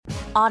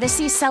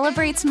Odyssey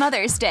celebrates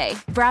Mother's Day,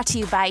 brought to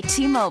you by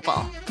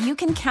T-Mobile. You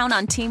can count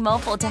on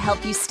T-Mobile to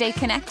help you stay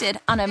connected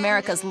on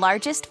America's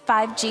largest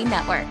 5G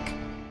network.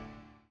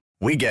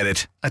 We get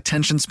it.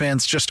 Attention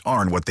spans just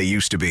aren't what they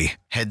used to be.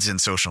 Heads in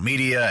social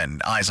media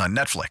and eyes on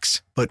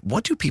Netflix. But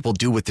what do people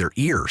do with their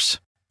ears?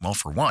 Well,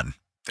 for one,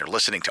 they're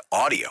listening to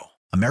audio.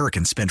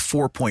 Americans spend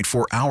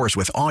 4.4 hours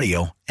with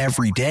audio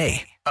every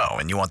day. Oh,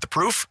 and you want the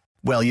proof?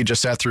 Well, you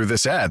just sat through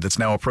this ad that's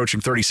now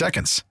approaching 30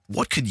 seconds.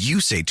 What could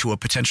you say to a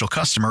potential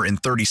customer in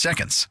 30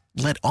 seconds?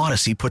 Let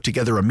Odyssey put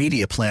together a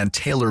media plan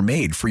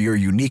tailor-made for your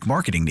unique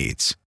marketing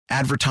needs.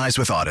 Advertise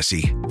with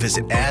Odyssey.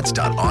 Visit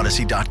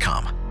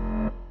ads.odyssey.com.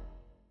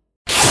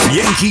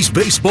 Yankees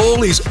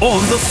baseball is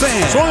on the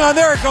Fan. Swung on,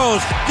 there it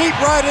goes. Deep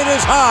right, it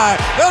is high.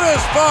 It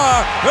is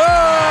far.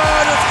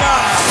 Good, it's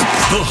gone.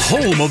 The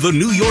home of the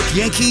New York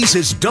Yankees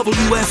is WFAN.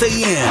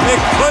 It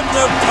couldn't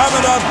have come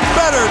at a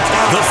better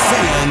time. The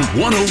Fan,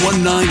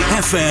 101.9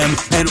 FM,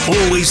 and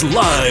always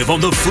live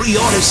on the free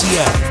Odyssey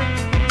app.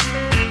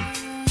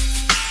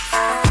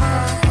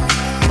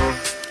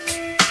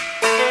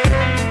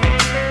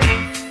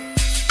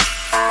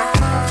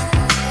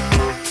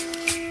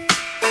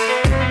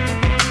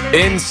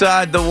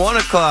 Inside the 1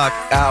 o'clock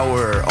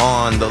hour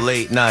on the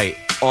late night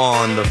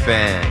on the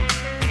Fan.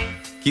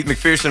 Keith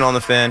McPherson on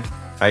the Fan.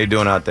 How you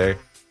doing out there?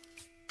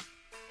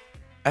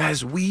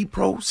 As we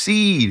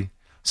proceed.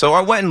 So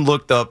I went and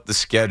looked up the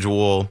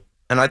schedule,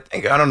 and I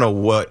don't know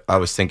what I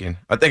was thinking.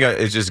 I think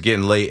it's just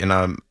getting late, and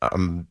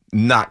I'm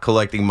not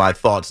collecting my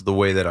thoughts the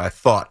way that I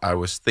thought I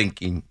was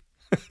thinking.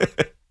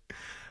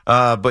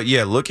 But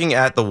yeah, looking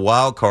at the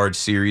wild card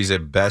series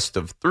at best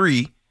of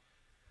 3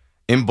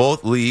 in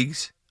both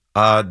leagues.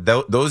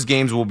 Those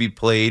games will be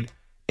played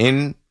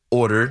in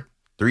order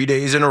 3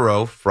 days in a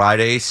row,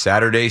 Friday,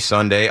 Saturday,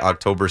 Sunday,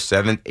 October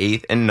 7th,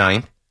 8th, and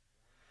 9th.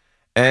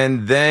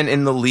 And then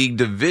in the league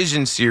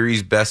division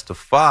series, best of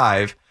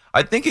 5,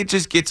 I think it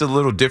just gets a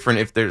little different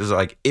if there's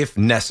if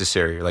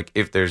necessary,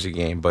 if there's a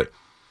game. But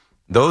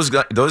those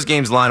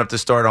games line up to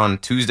start on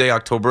Tuesday,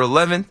 October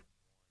 11th.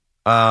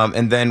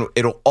 And then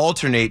it'll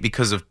alternate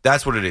because of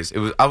that's what it is.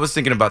 I was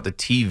thinking about the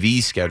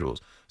TV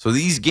schedules. So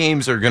these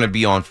games are going to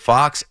be on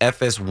Fox,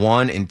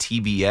 FS1, and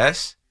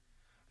TBS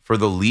for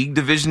the League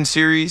Division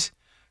Series.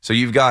 So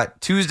you've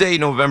got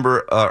Tuesday,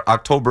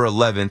 October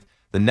 11th,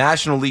 the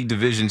National League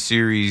Division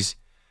Series,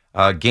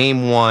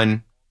 Game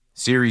 1,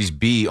 Series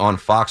B on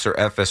Fox or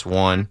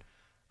FS1.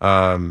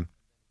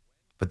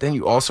 But then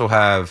you also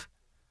have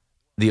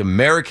the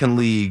American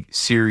League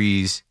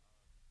Series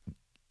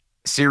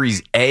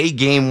A,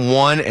 Game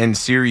 1, and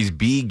Series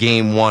B,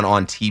 Game 1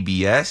 on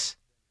TBS.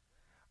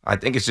 I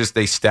think it's just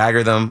they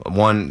stagger them,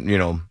 one,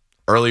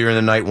 earlier in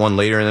the night, one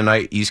later in the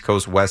night, East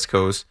Coast, West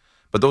Coast.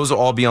 But those will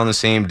all be on the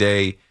same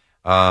day,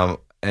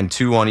 and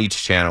 2 on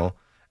each channel.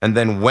 And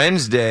then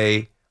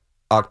Wednesday,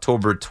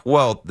 October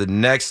 12th, the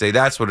next day,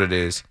 that's what it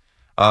is.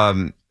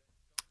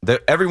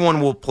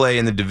 Everyone will play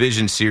in the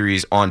division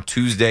series on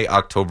Tuesday,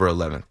 October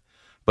 11th.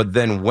 But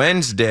then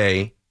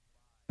Wednesday,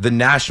 the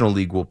National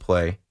League will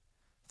play.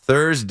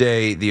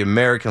 Thursday, the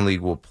American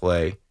League will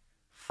play.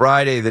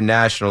 Friday, the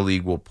National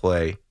League will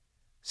play.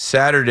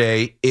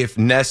 Saturday, if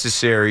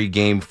necessary,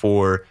 Game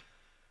 4,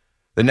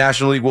 the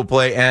National League will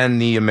play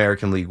and the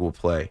American League will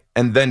play.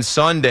 And then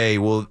Sunday,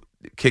 we'll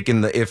kick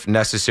in the if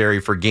necessary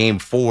for Game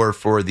 4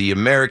 for the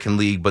American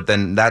League, but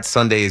then that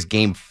Sunday is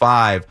Game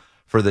 5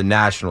 for the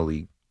National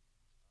League.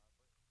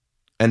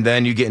 And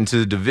then you get into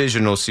the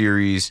divisional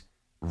series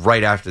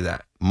right after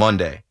that,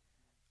 Monday.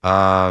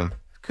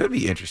 Could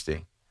be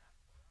interesting.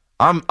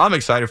 I'm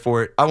excited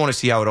for it. I want to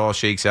see how it all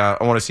shakes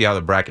out. I want to see how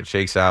the bracket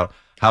shakes out,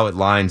 how it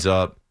lines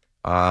up.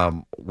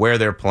 Where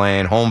they're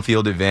playing, home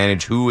field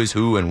advantage, who is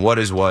who and what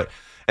is what.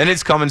 And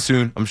it's coming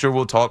soon. I'm sure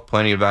we'll talk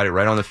plenty about it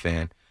right on the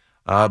Fan.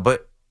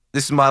 But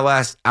this is my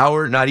last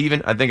hour, not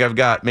even. I think I've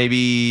got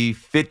maybe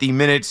 50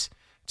 minutes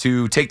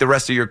to take the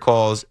rest of your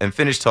calls and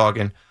finish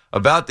talking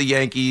about the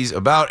Yankees,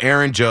 about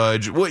Aaron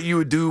Judge, what you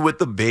would do with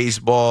the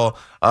baseball,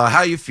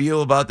 how you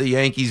feel about the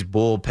Yankees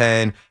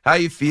bullpen, how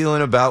you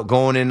feeling about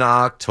going into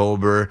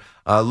October.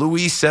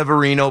 Luis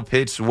Severino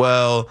pitched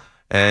well.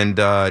 And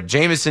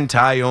Jameson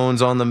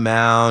Taillon's on the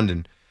mound,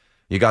 and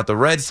you got the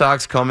Red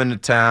Sox coming to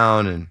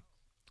town, and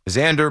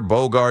Xander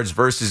Bogaerts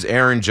versus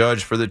Aaron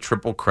Judge for the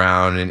Triple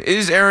Crown. And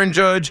is Aaron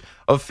Judge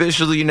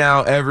officially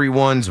now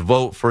everyone's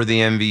vote for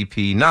the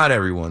MVP? Not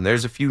everyone.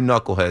 There's a few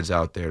knuckleheads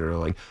out there that are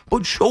like,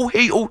 but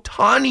Shohei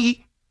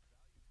Ohtani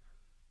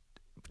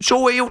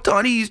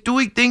is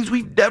doing things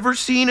we've never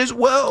seen as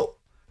well.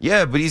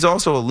 Yeah, but he's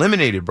also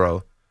eliminated,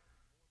 bro.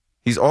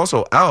 He's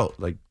also out.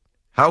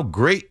 How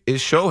great is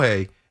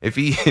Shohei? If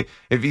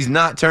he's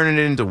not turning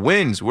it into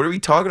wins, what are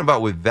we talking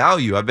about with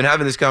value? I've been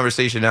having this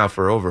conversation now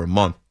for over a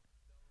month.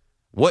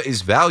 What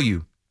is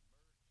value?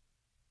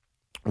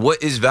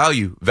 What is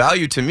value?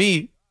 Value to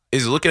me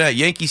is looking at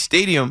Yankee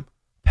Stadium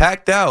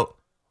packed out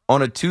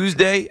on a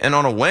Tuesday and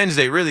on a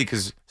Wednesday, really,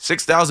 because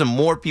 6,000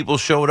 more people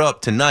showed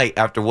up tonight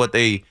after what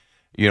they,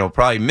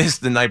 probably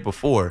missed the night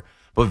before.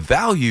 But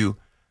value,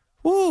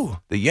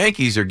 the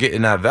Yankees are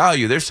getting that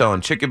value. They're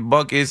selling chicken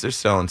buckets. They're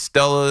selling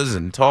Stellas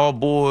and tall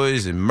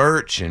boys and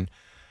merch. And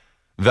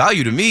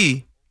value to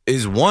me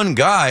is one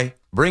guy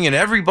bringing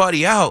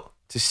everybody out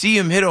to see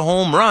him hit a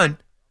home run.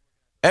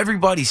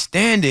 Everybody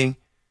standing,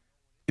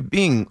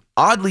 being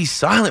oddly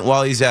silent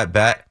while he's at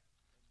bat.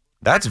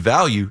 That's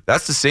value.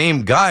 That's the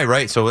same guy,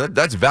 right? So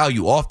that's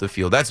value off the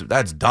field.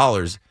 That's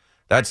dollars.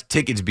 That's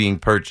tickets being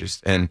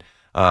purchased. And,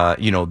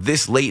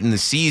 this late in the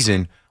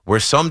season where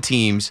some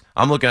teams,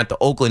 I'm looking at the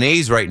Oakland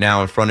A's right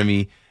now in front of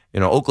me.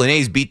 Oakland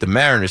A's beat the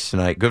Mariners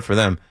tonight. Good for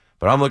them.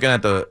 But I'm looking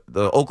at the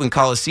Oakland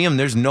Coliseum.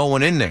 There's no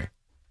one in there.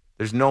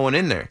 There's no one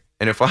in there.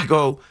 And if I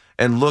go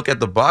and look at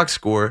the box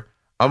score,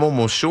 I'm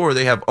almost sure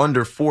they have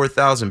under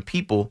 4,000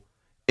 people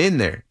in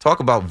there. Talk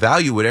about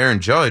value with Aaron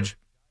Judge.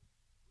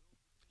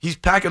 He's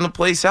packing the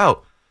place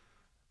out.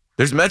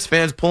 There's Mets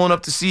fans pulling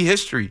up to see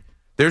history.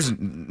 There's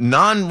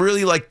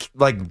non-really like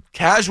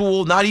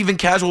casual, not even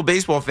casual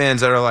baseball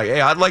fans that are like,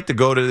 hey, I'd like to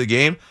go to the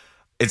game.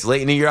 It's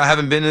late in the year. I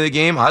haven't been to the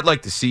game. I'd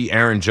like to see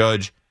Aaron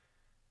Judge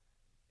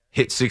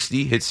hit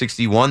 60, hit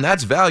 61.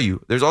 That's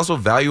value. There's also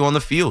value on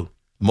the field.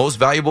 Most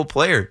valuable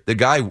player. The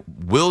guy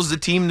wills the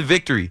team to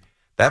victory.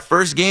 That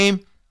first game,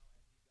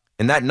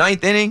 in that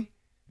ninth inning,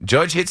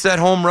 Judge hits that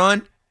home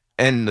run,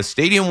 and the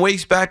stadium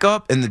wakes back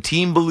up, and the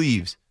team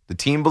believes. The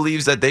team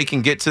believes that they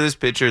can get to this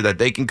pitcher, that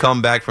they can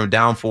come back from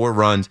down 4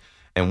 runs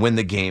and win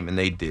the game, and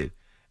they did.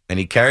 And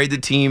he carried the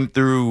team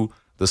through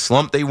the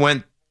slump they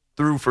went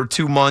through for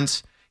 2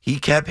 months. He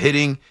kept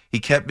hitting. He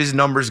kept his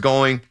numbers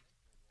going.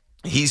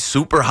 He's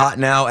super hot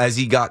now as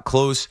he got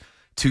close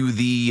to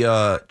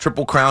the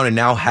Triple Crown and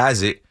now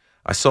has it.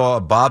 I saw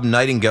Bob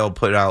Nightingale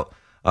put out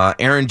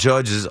Aaron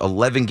Judge's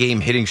 11-game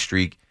hitting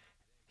streak.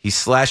 He's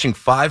slashing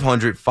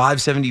 500,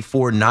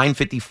 574,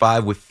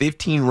 955 with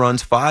 15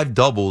 runs, 5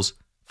 doubles,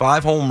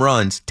 5 home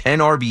runs, 10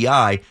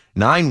 RBI,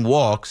 9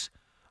 walks,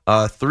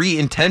 3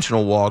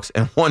 intentional walks,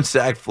 and 1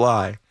 sac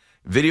fly.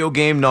 Video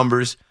game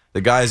numbers. The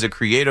guy is a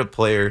creative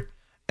player.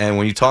 And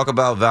when you talk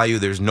about value,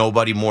 there's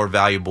nobody more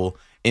valuable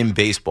in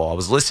baseball. I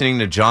was listening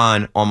to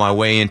John on my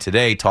way in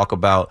today talk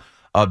about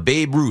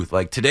Babe Ruth.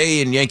 Like today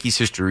in Yankees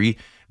history,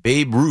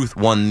 Babe Ruth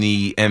won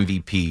the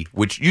MVP,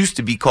 which used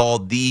to be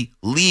called the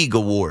League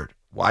Award.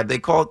 Why'd they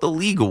call it the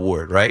League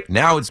Award, right?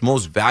 Now it's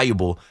most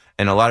valuable,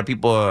 and a lot of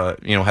people,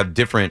 have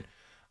different,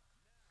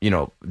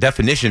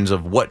 definitions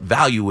of what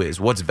value is,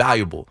 what's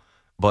valuable.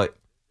 But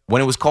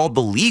when it was called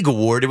the League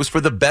Award, it was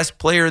for the best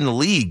player in the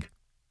league,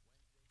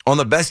 on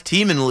the best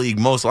team in the league,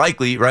 most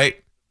likely,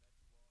 right?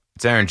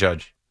 It's Aaron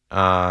Judge.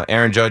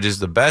 Aaron Judge is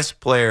the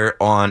best player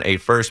on a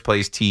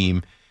first-place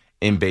team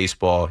in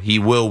baseball. He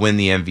will win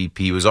the MVP.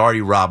 He was already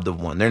robbed of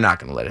one. They're not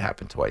going to let it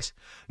happen twice.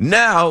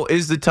 Now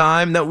is the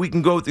time that we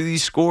can go through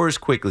these scores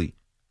quickly.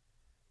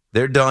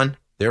 They're done.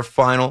 They're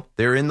final.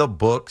 They're in the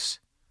books.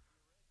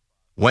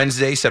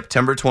 Wednesday,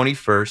 September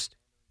 21st.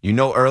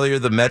 Earlier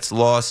the Mets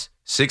lost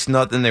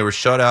 6-0. They were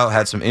shut out,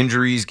 had some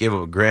injuries, gave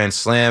up a grand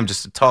slam,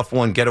 just a tough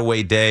one,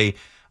 getaway day.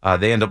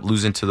 They end up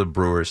losing to the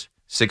Brewers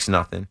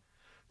 6-0.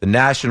 The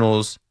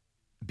Nationals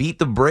beat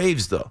the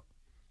Braves, though.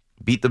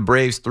 Beat the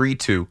Braves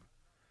 3-2.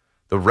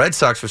 The Red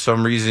Sox, for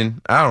some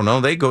reason, I don't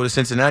know, they go to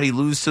Cincinnati,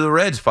 lose to the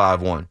Reds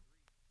 5-1.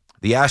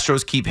 The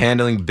Astros keep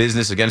handling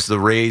business against the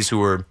Rays,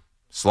 who are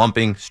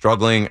slumping,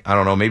 struggling. I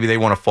don't know, maybe they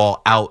want to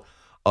fall out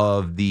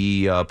of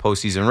the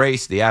postseason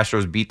race. The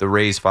Astros beat the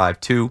Rays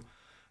 5-2.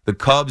 The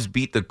Cubs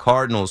beat the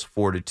Cardinals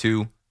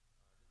 4-2.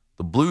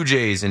 The Blue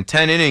Jays in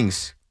 10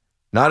 innings,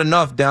 not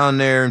enough down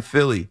there in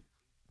Philly.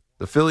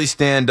 The Phillies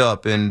stand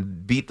up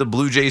and beat the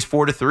Blue Jays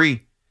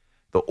 4-3.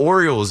 The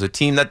Orioles, a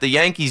team that the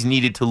Yankees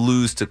needed to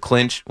lose to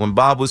clinch. When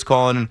Bob was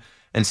calling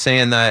and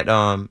saying that,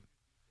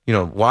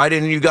 why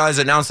didn't you guys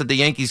announce that the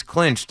Yankees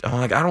clinched? I'm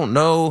like, I don't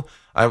know.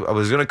 I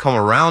was going to come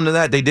around to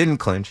that. They didn't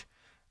clinch.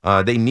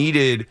 They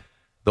needed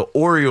the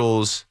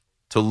Orioles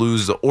to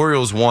lose. The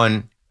Orioles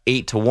won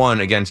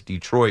 8-1 against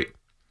Detroit.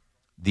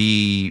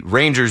 The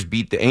Rangers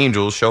beat the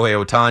Angels.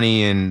 Shohei Ohtani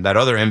and that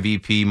other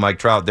MVP, Mike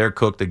Trout, they're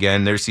cooked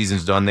again. Their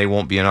season's done. They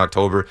won't be in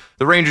October.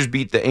 The Rangers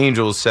beat the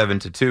Angels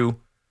 7-2.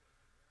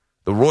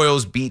 The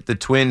Royals beat the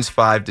Twins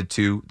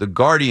 5-2. The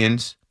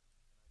Guardians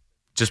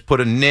just put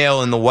a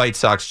nail in the White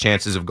Sox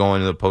chances of going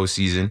to the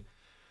postseason.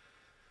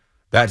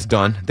 That's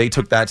done. They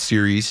took that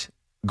series.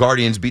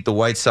 Guardians beat the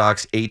White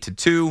Sox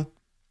 8-2.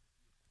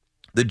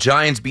 The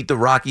Giants beat the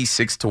Rockies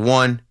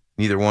 6-1.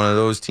 Neither one of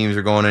those teams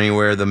are going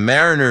anywhere. The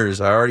Mariners,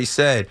 I already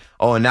said.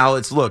 Oh, and now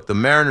let's look. The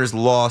Mariners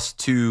lost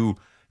to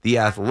the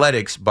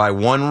Athletics by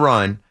 1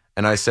 run.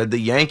 And I said the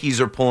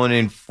Yankees are pulling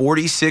in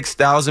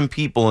 46,000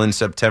 people in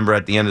September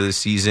at the end of the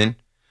season.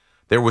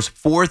 There was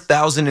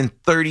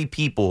 4,030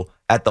 people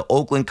at the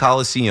Oakland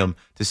Coliseum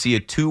to see a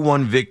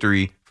 2-1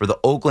 victory for the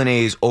Oakland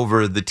A's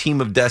over the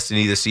team of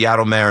destiny, the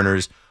Seattle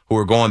Mariners, who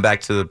are going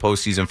back to the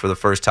postseason for the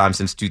first time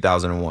since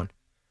 2001.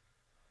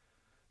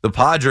 The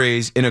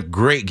Padres in a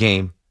great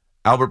game.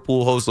 Albert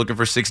Pujols looking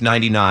for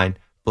 .699.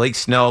 Blake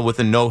Snell with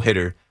a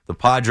no-hitter. The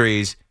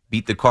Padres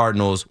beat the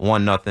Cardinals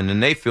 1-0,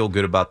 and they feel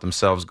good about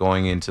themselves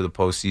going into the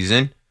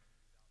postseason.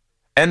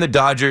 And the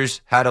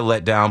Dodgers had a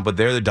letdown, but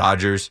they're the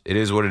Dodgers. It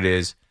is what it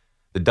is.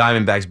 The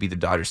Diamondbacks beat the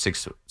Dodgers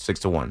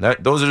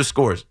 6-1. Those are the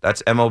scores.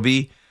 That's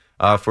MLB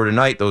for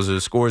tonight. Those are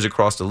the scores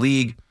across the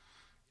league.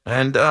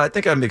 And I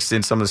think I mixed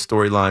in some of the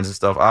storylines and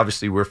stuff.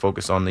 Obviously, we're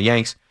focused on the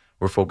Yanks.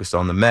 We're focused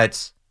on the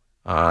Mets.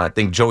 I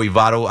think Joey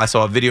Votto, I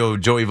saw a video of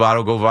Joey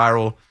Votto go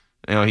viral.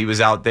 He was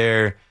out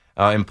there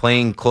in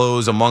plain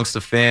clothes amongst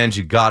the fans.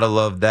 You got to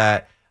love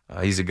that.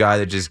 He's a guy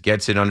that just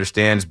gets it,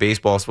 understands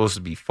baseball is supposed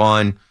to be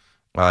fun.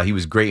 He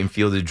was great in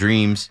Field of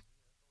Dreams.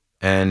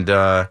 And,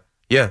 the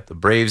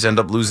Braves end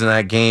up losing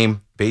that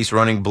game. Base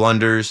running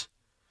blunders.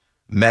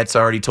 Mets, I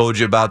already told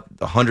you about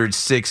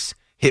 106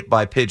 hit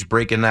by pitch,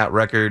 breaking that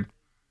record.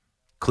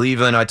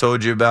 Cleveland, I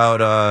told you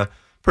about,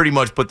 pretty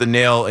much put the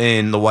nail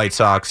in the White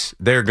Sox.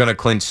 They're going to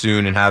clinch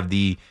soon and have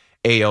the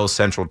AL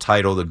Central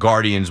title. The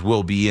Guardians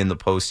will be in the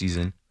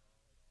postseason.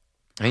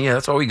 And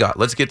that's all we got.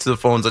 Let's get to the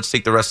phones. Let's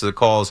take the rest of the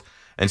calls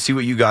and see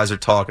what you guys are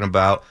talking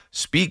about.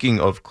 Speaking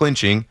of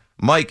clinching,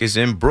 Mike is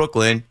in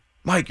Brooklyn.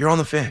 Mike, you're on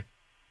the Fan.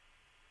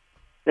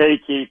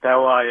 Hey, Keith.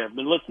 How are you? I've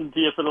been listening to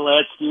you for the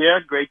last year.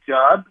 Great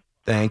job.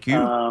 Thank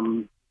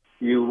you.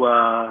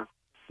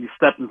 You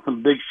stepped in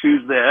some big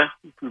shoes there,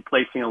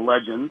 replacing a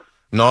legend.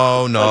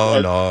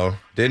 No.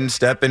 Didn't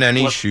step in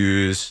any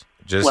shoes.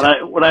 Just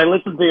when I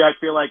listen to you, I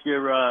feel like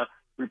you're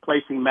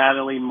replacing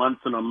Madeline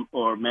Munson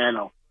or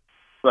Mano.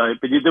 But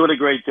you're doing a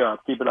great job.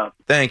 Keep it up.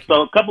 Thank you.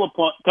 So a couple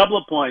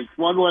of points.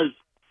 One was,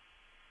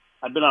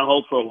 I've been on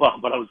hold for a while,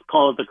 but I was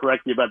calling to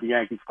correct you about the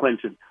Yankees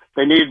clinching.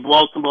 They need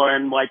Baltimore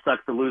and White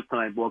Sox to lose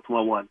tonight.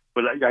 Baltimore won.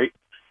 But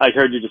I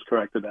heard you just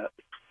corrected that.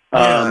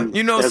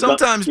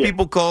 Sometimes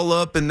people call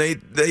up and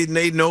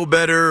they know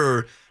better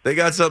or they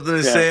got something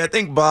to say. I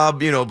think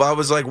Bob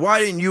was like, why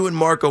didn't you and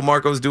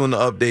Marco's doing the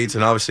updates?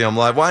 And obviously I'm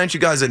like, why didn't you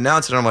guys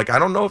announce it? And I'm like, I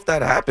don't know if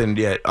that happened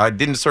yet. I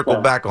didn't circle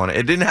back on it.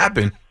 It didn't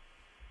happen.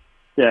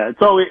 Yeah,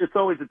 it's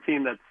always a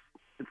team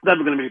it's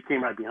never going to be a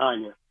team right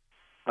behind you.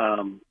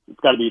 It's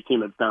got to be a team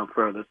that's down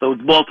further. So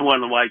it's Baltimore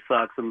and the White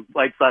Sox, and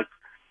White Sox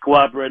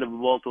cooperated with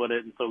Baltimore with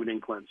it, and so we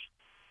didn't clinch.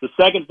 The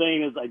second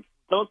thing is I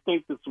don't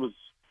think this was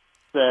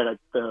said.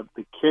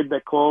 The kid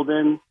that called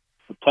in,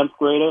 the 10th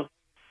grader,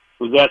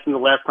 was asking the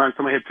last time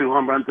somebody hit 2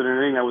 home runs in an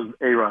inning. That was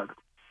A-Rod.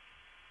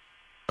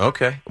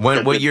 Okay.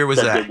 What year was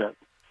that?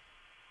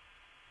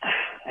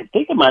 I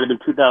think it might have been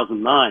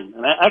 2009,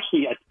 and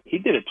he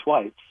did it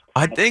twice.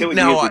 I think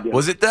now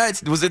was it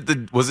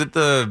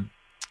the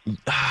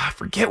I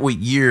forget what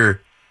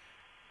year.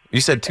 You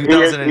said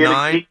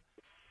 2009.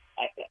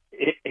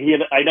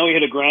 I know he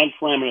hit a grand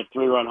slam and a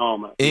 3-run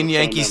homer in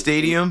Yankee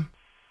Stadium.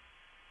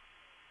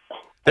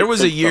 There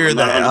was a year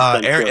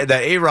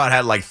that A-Rod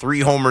had like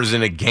 3 homers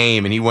in a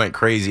game, and he went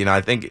crazy. And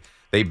I think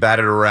they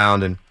batted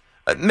around, and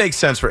it makes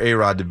sense for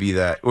A-Rod to be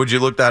that. Would you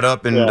look that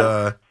up? And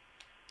I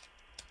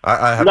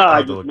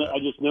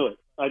just knew it.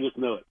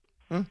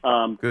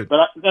 Good.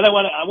 But then I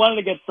wanted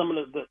to get some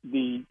of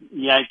the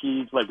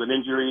Yankees, like with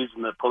injuries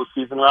and the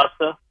postseason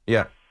roster.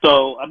 Yeah.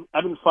 So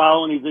I've been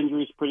following these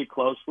injuries pretty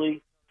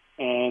closely,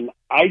 and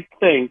I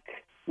think,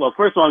 well,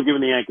 first of all, I'm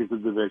giving the Yankees the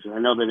division. I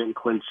know they didn't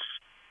clinch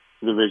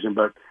the division,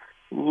 but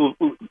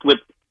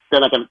they're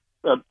not going.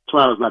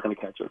 Toronto's not going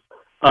to catch us.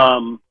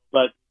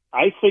 But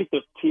I think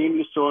the team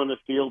you saw on the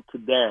field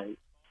today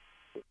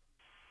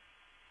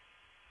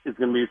is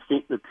going to be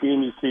the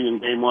team you see in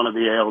Game 1 of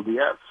the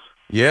ALDS.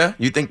 Yeah?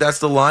 You think that's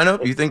the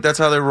lineup? You think that's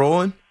how they're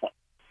rolling?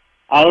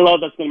 I don't know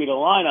if that's going to be the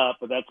lineup,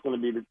 but that's going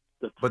to be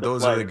the But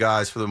those players. are the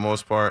guys for the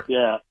most part.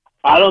 Yeah.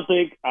 I don't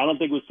think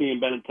we're seeing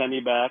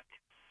Benintendi back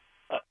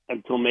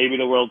until maybe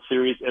the World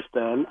Series, if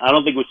then. I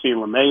don't think we're seeing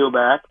LeMahieu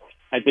back.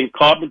 I think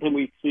Carpenter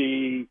we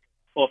see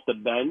off the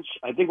bench.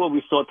 I think what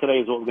we saw today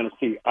is what we're going to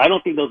see. I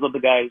don't think those other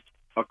guys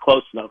are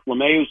close enough.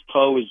 LeMahieu's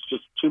toe is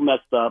just too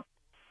messed up.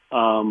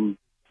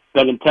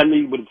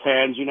 Benintendi with his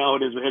hands, you know,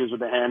 it is with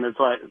the hand. That's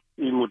why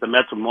even with the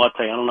Mets with Marte,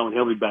 I don't know when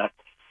he'll be back.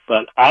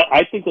 But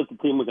I think that's the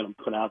team we're going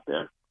to put out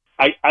there.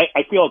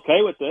 I feel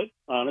okay with it,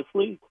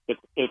 honestly.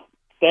 If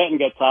Stanton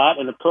gets hot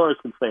and if Torres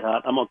can stay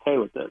hot, I'm okay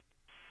with it.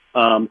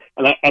 And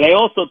I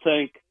also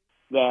think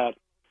that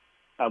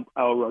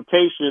our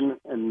rotation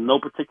in no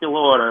particular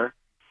order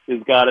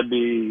has got to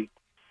be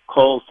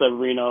Cole,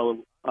 Severino,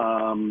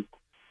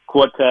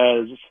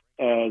 Cortez,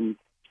 and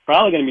it's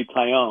probably going to be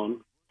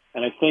Tyone.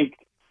 And I think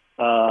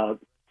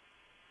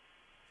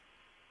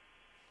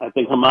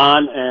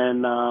Herman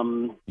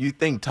and you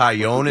think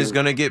Tyone is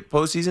going to get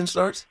postseason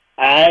starts?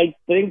 I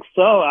think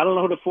so. I don't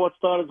know who the fourth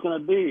starter is going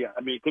to be.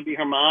 I mean, it could be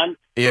Herman.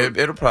 Yeah,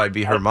 it'll probably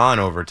be Herman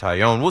over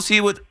Tyone. We'll see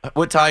what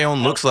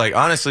Tyone looks like.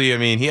 Honestly, I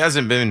mean, he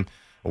hasn't been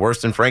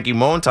worse than Frankie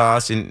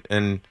Montas,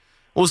 and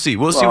we'll see.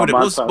 We'll see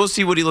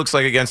what he looks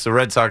like against the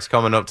Red Sox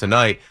coming up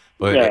tonight.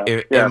 But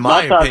in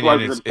my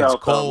opinion, it's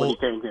Cole.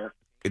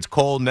 It's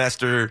Cole,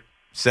 Nestor,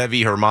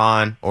 Sevy,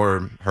 Herman,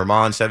 or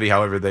Herman, Sevy,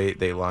 however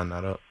they line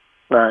that up.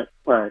 Right.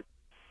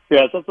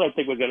 Yeah, that's what I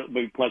think we're going to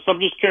be playing. So I'm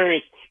just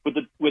curious with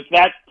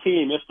that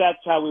team, if that's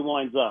how we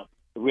winds up.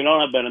 If we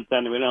don't have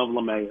Benintendi, we don't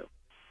have LeMahieu.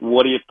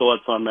 What are your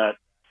thoughts on that?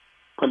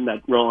 Putting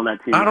that role in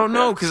that team. I don't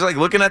know, because like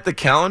looking at the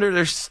calendar,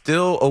 there's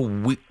still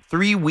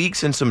 3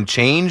 weeks and some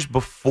change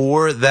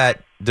before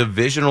that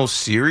divisional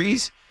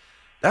series.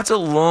 That's a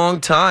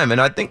long time. And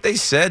I think they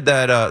said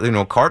that,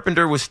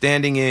 Carpenter was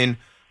standing in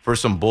for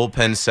some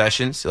bullpen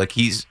sessions. Like,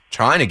 he's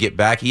trying to get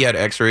back. He had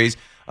x-rays.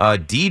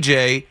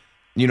 DJ,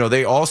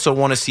 they also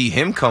want to see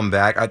him come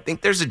back. I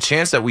think there's a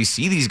chance that we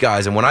see these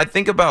guys. And when I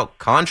think about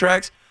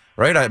contracts,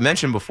 right, I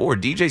mentioned before,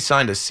 DJ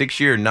signed a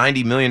 6-year,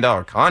 $90 million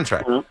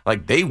contract. Mm-hmm.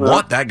 Like, they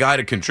want that guy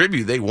to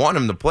contribute. They want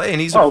him to play,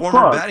 and he's a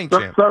former batting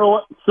champ.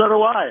 So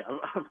do I.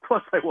 Of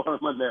course I want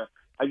him in there.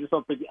 I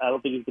don't think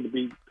he's going to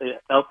be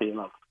healthy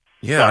enough.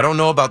 Yeah, I don't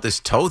know about this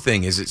toe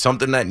thing. Is it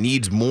something that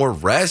needs more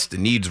rest?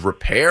 It needs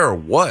repair or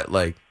what?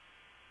 Like,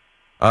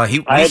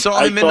 we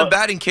saw him in the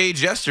batting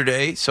cage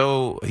yesterday,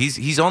 so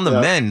he's on the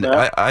mend.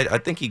 Yeah. I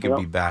think he could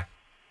be back.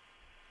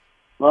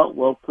 Well,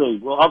 we'll see.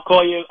 Well, I'll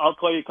call you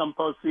come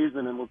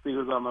postseason, and we'll see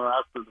who's on the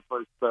roster the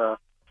first.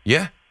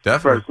 Yeah,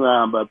 definitely. First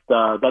round, but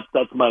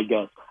that's my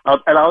guess.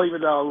 I'll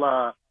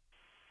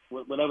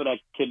whatever that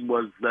kid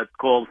was that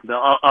called.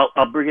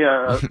 I'll bring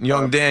you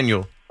Young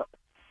Daniel.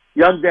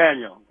 Young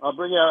Daniel. I'll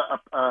bring you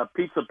a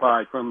pizza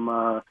pie from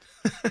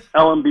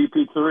L&B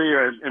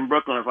Pizzeria in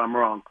Brooklyn if I'm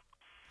wrong.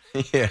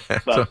 Yeah,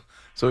 but,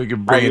 so we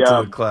can bring it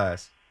to the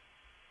class.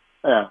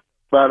 Yeah,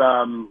 but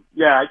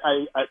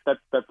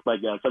that's my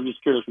guess. I'm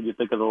just curious what you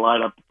think of the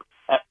lineup,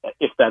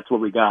 if that's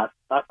what we got.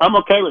 I'm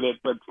okay with it,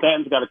 but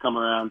Stanton's got to come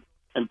around,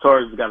 and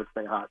Torres has got to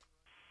stay hot.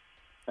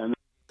 And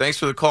thanks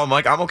for the call,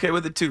 Mike. I'm okay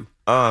with it too.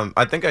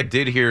 I think I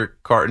did hear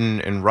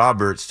Carton and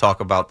Roberts talk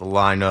about the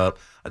lineup.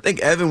 I think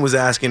Evan was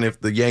asking if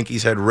the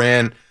Yankees had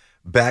ran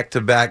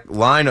back-to-back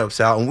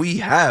lineups out, and we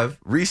have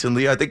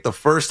recently. I think the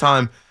first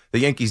time the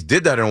Yankees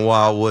did that in a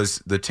while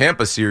was the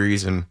Tampa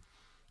series and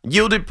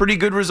yielded pretty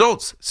good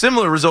results.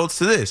 Similar results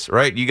to this,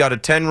 right? You got a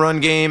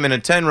 10-run game and a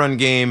 10-run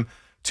game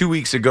 2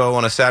 weeks ago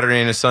on a Saturday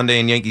and a Sunday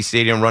in Yankee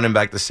Stadium, running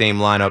back the same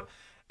lineup.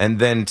 And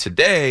then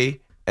today,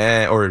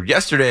 or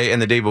yesterday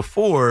and the day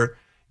before,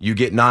 you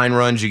get 9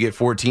 runs, you get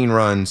 14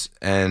 runs,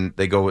 and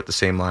they go with the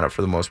same lineup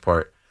for the most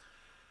part.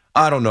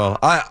 I don't know.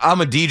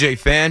 I'm a DJ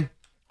fan.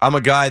 I'm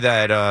a guy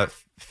that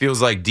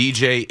feels like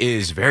DJ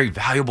is very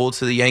valuable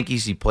to the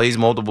Yankees. He plays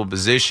multiple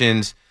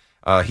positions.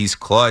 He's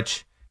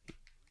clutch.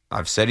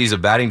 I've said he's a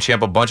batting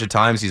champ a bunch of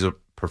times. He's a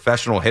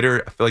professional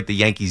hitter. I feel like the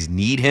Yankees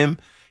need him.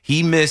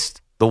 He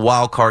missed the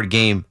wild card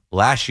game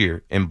last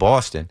year in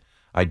Boston.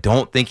 I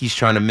don't think he's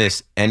trying to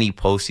miss any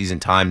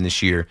postseason time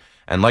this year.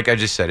 And like I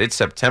just said, it's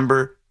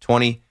September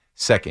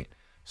 22nd.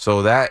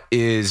 So that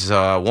is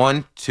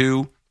 1,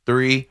 2,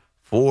 3,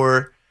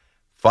 4,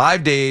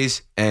 5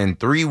 days and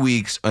 3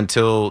 weeks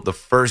until the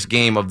first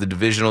game of the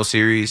divisional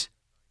series.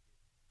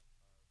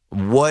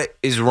 What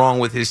is wrong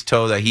with his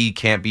toe that he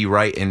can't be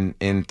right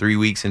in 3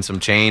 weeks and some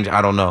change?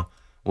 I don't know.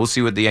 We'll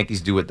see what the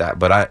Yankees do with that.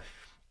 But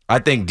I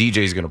think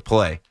DJ's going to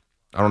play.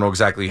 I don't know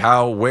exactly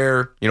how,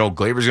 where.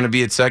 Glaber's going to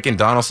be at second.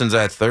 Donaldson's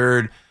at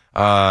third.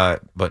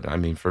 But, I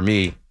mean, for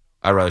me,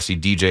 I'd rather see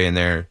DJ in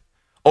there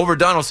over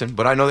Donaldson.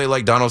 But I know they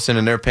like Donaldson,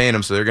 and they're paying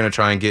him, so they're going to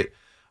try and get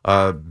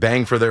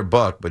bang for their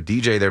buck. But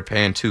DJ, they're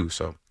paying too.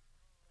 So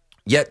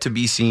yet to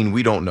be seen.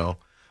 We don't know.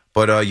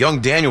 But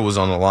young Daniel was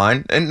on the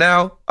line, and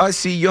now I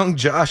see young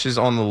Josh is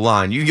on the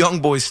line. You young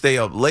boys stay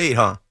up late,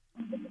 huh?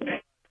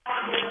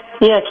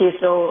 Yeah, Keith.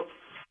 So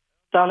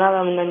now that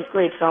I'm in ninth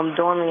grade, so I'm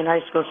dorming in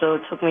high school, so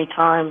it took me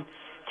time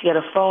to get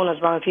a phone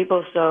as my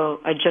people, so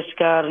I just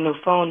got a new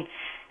phone.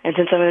 And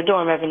since I'm in the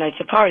dorm, every night's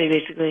a party,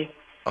 basically.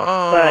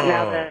 Oh. But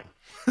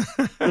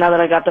now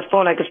that I got the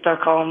phone, I could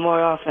start calling more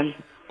often.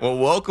 Well,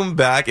 welcome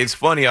back. It's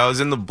funny. I was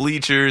in the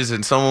bleachers,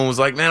 and someone was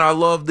like, man, I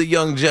love the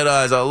young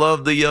Jedis. I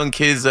love the young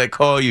kids that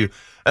call you.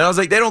 And I was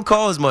like, they don't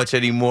call as much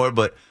anymore,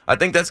 but I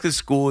think that's because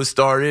school has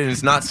started, and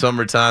it's not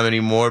summertime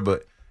anymore.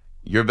 But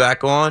you're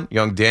back on.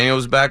 Young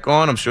Daniel's back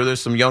on. I'm sure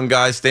there's some young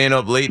guys staying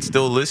up late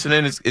still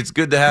listening. It's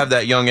good to have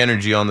that young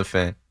energy on the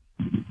fan.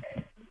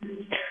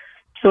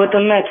 So with the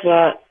Mets,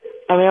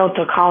 I'm able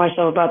to call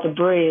myself about the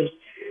Braves,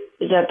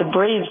 is that the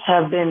Braves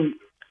have been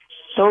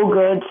so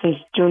good since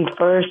June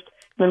 1st.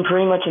 Been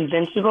pretty much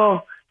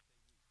invincible,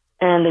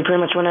 and they pretty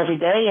much win every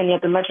day, and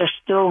yet the Mets are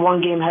still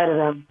one game ahead of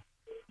them.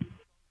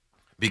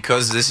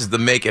 Because this is the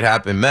make it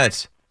happen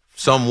Mets.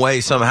 Some way,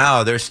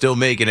 somehow, they're still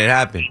making it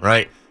happen,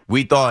 right?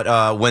 We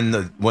thought when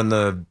they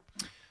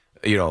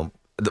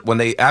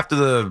after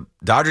the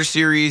Dodgers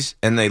series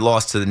and they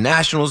lost to the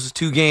Nationals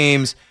 2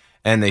 games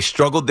and they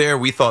struggled there,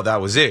 we thought that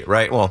was it,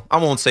 right? Well, I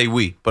won't say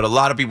we, but a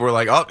lot of people were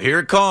like, "Oh, here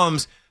it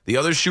comes. The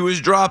other shoe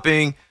is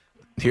dropping.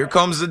 Here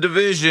comes the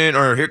division,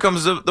 or here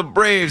comes the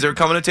Braves. They're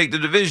coming to take the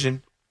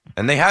division."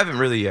 And they haven't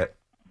really yet.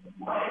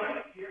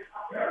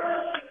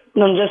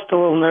 I'm just a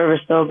little nervous,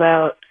 though,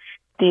 about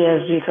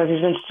Diaz because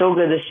he's been so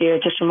good this year.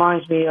 It just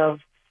reminds me of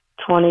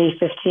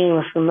 2015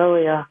 with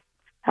Familia,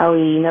 how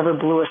he never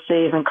blew a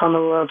save and come to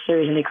the World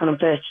Series and he couldn't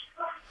pitch.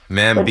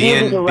 Man, but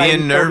being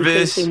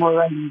nervous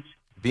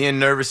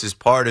is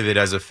part of it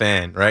as a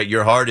fan, right?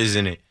 Your heart is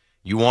in it.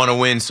 You want to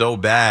win so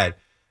bad.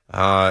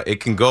 It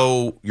can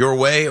go your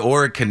way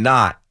or it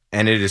cannot,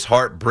 and it is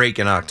heartbreak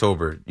in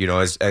October.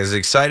 As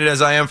excited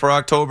as I am for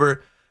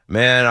October,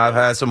 Man, I've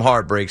had some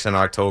heartbreaks in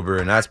October,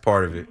 and that's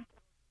part of it.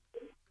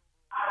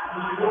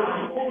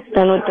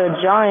 And with the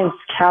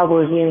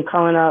Giants-Cowboys game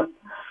coming up,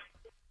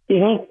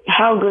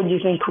 how good do you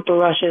think Cooper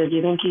Rush is? Do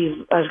you think he's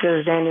as good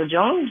as Daniel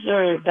Jones,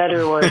 or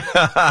better or worse?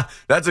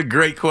 That's a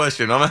great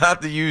question. I'm going to have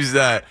to use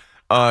that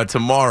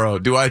tomorrow.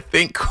 Do I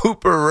think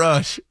Cooper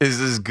Rush is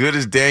as good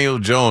as Daniel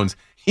Jones?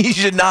 He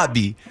should not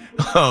be.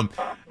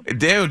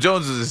 Daniel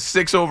Jones is a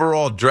 6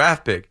 overall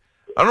draft pick.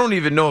 I don't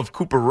even know if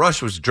Cooper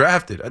Rush was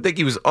drafted. I think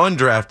he was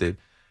undrafted.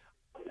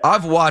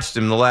 I've watched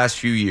him the last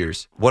few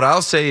years. What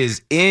I'll say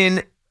is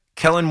in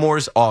Kellen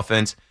Moore's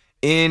offense,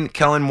 in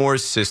Kellen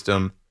Moore's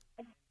system,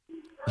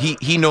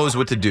 he knows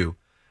what to do.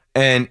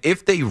 And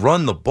if they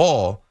run the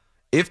ball,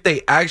 if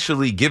they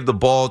actually give the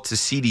ball to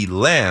CeeDee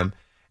Lamb,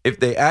 if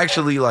they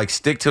actually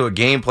stick to a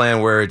game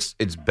plan where it's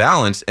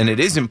balanced and it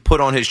isn't put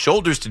on his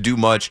shoulders to do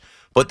much,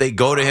 but they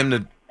go to him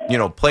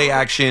to play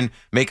action,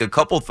 make a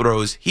couple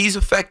throws, he's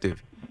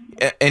effective.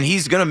 And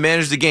he's going to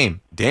manage the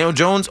game. Daniel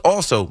Jones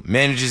also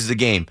manages the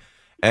game.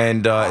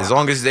 And as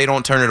long as they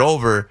don't turn it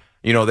over,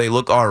 they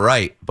look all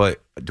right.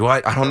 But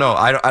I don't know.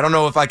 I don't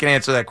know if I can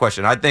answer that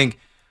question. I think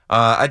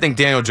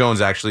Daniel Jones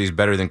actually is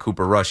better than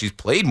Cooper Rush. He's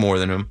played more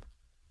than him.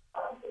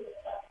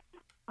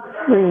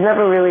 He's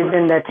never really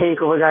been that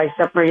takeover guy,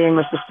 except for a game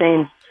with the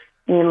Saints.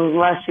 In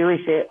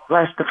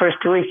the first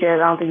 2 weeks, I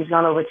don't think he's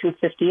gone over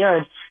 250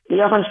 yards.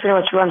 The offense pretty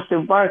much runs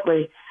through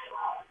Barkley.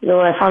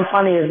 What I find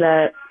funny is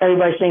that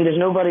everybody's saying there's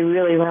nobody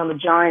really around the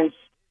Giants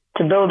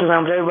to build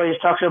around, but everybody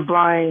just talks about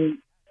Brian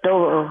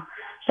Doyle.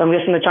 So I'm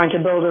guessing they're trying to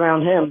build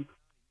around him.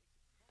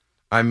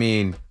 I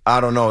mean,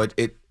 I don't know. This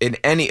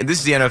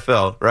is the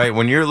NFL, right?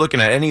 When you're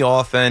looking at any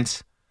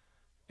offense,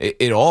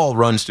 it all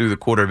runs through the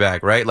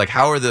quarterback, right? Like,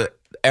 how are the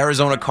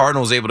Arizona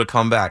Cardinals able to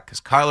come back?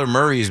 Because Kyler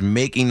Murray is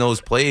making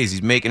those plays.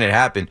 He's making it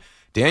happen.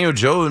 Daniel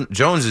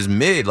Jones is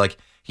mid.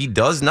 He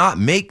does not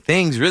make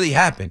things really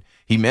happen.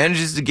 He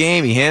manages the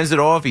game. He hands it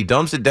off. He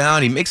dumps it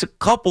down. He makes a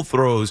couple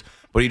throws,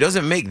 but he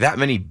doesn't make that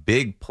many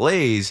big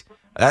plays.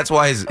 That's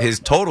why his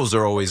totals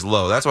are always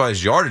low. That's why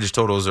his yardage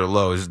totals are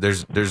low.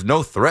 There's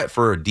no threat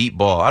for a deep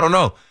ball. I don't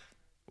know.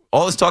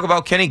 All this talk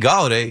about Kenny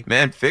Golladay,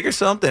 man, figure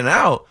something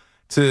out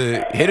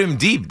to hit him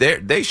deep.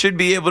 They should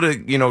be able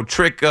to,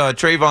 trick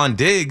Trayvon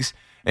Diggs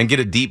and get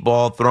a deep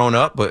ball thrown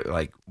up. But,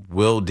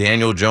 will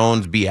Daniel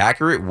Jones be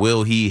accurate?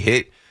 Will he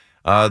hit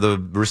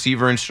the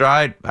receiver in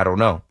stride? I don't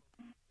know.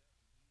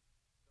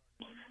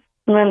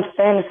 And then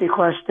fantasy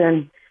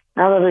question.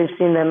 Now that we've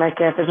seen that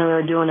Metcalf isn't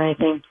really doing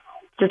anything,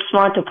 is it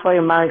smart to play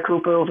Amari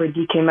Cooper over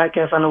DK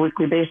Metcalf on a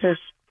weekly basis?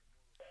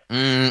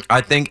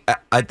 I think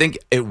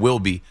it will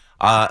be.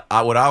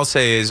 What I'll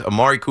say is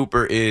Amari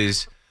Cooper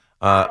is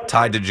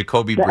tied to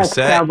Jacoby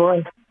Brissett.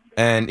 Ex-Cowboy.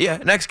 And,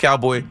 an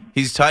ex-Cowboy.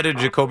 He's tied to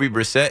Jacoby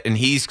Brissett, and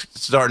he's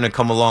starting to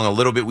come along a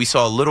little bit. We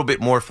saw a little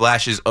bit more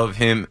flashes of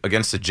him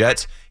against the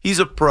Jets. He's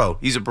a pro.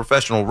 He's a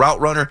professional route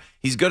runner.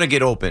 He's going to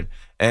get open.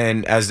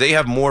 And as they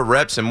have more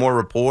reps and more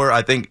rapport,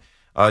 I think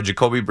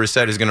Jacoby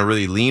Brissett is going to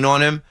really lean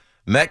on him.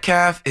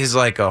 Metcalf is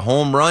like a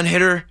home run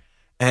hitter,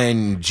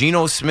 and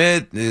Geno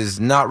Smith is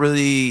not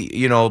really,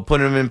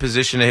 putting him in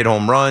position to hit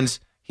home runs.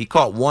 He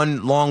caught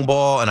one long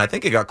ball, and I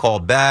think it got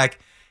called back.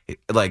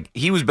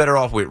 He was better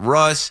off with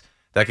Russ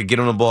that could get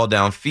him the ball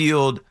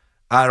downfield.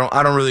 I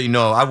don't really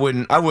know. I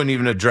wouldn't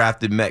even have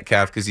drafted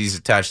Metcalf because he's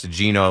attached to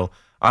Geno.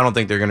 I don't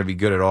think they're going to be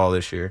good at all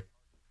this year.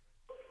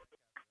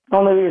 The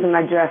only reason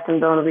I drafted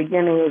him though in the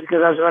beginning was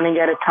because I was running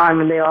out of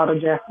time and they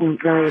auto-drafted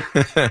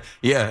him.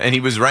 Yeah, and he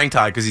was ranked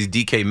high because he's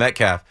DK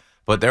Metcalf,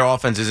 but their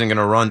offense isn't going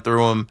to run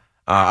through him.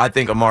 I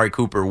think Amari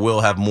Cooper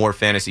will have more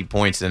fantasy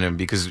points than him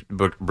because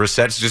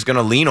Brissett's just going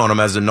to lean on him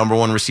as the number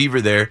one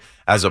receiver there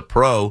as a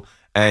pro,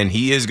 and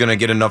he is going to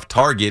get enough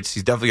targets.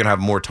 He's definitely going to have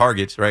more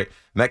targets, right?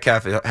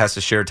 Metcalf has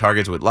to share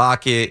targets with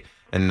Lockett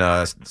and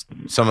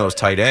some of those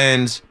tight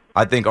ends.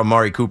 I think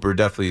Amari Cooper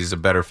definitely is a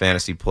better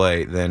fantasy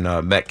play than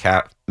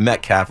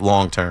Metcalf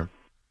long term.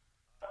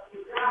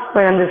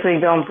 And this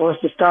week, I'm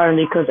forced to start him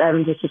because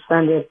Evans is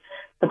suspended.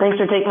 But thanks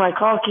for taking my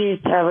call,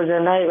 Keith. Have a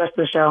good night. Rest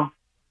of the show.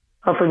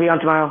 Hopefully be on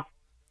tomorrow.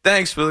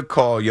 Thanks for the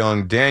call,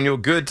 young Daniel.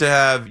 Good to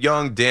have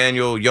young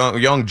Daniel,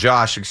 young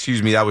Josh.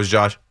 Excuse me, that was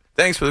Josh.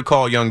 Thanks for the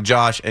call, young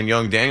Josh and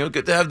young Daniel.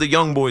 Good to have the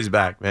young boys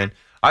back, man.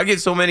 I get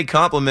so many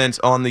compliments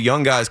on the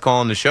young guys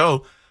calling the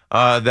show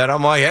that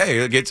I'm like,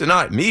 hey, it's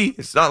not me.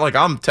 It's not like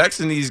I'm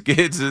texting these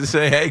kids to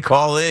say, hey,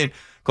 call in,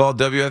 call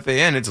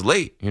WFAN. It's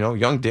late.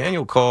 Young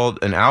Daniel called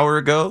an hour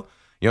ago.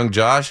 Young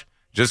Josh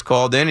just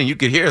called in, and you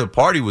could hear the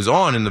party was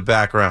on in the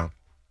background.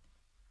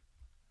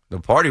 The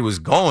party was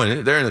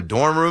going. They're in the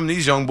dorm room.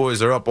 These young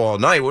boys are up all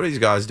night. What are these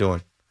guys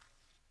doing?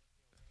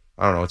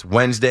 I don't know. It's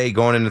Wednesday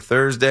going into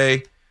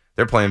Thursday.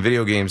 They're playing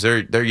video games.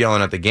 They're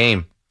yelling at the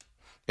game.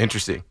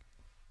 Interesting.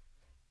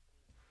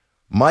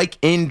 Mike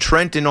in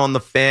Trenton on the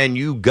Fan.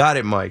 You got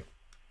it, Mike.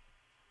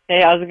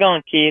 Hey, how's it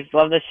going, Keith?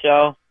 Love the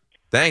show.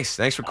 Thanks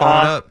for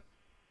calling up.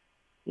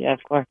 Yeah,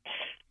 of course.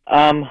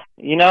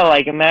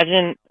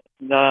 Imagine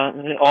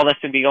all this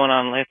would be going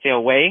on, let's say,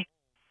 away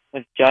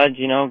with Judge,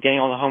 getting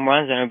all the home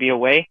runs, and it would be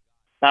away.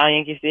 Now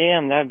Yankee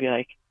Stadium, that would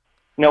be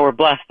we're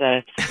blessed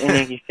that it's in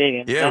Yankee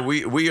Stadium. Yeah,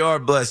 we are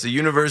blessed. The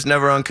universe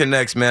never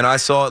unconnects, man. I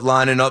saw it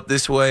lining up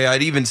this way.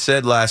 I'd even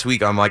said last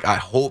week, I'm like, I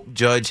hope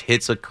Judge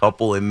hits a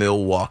couple in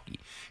Milwaukee.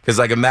 Because,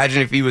 like,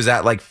 imagine if he was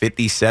at, like,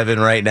 57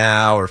 right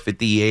now or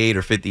 58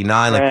 or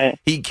 59. Like,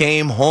 he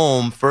came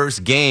home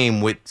first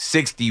game with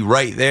 60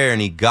 right there, and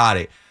he got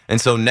it.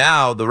 And so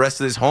now the rest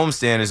of this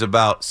homestand is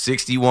about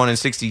 61 and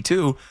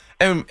 62.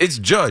 And it's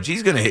Judge.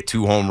 He's going to hit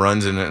 2 home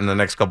runs in the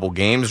next couple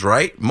games,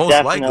 right?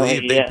 Most likely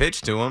if they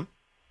pitch to him.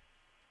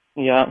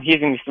 Yeah, he's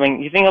going to be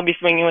swinging. You think he'll be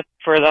swinging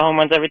for the home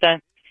runs every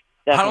time?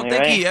 Definitely, I don't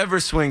think he ever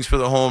swings for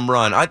the home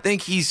run. I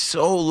think he's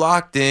so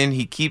locked in.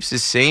 He keeps the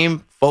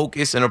same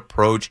focus and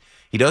approach.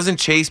 He doesn't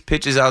chase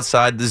pitches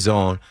outside the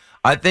zone.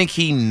 I think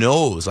he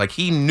knows. Like,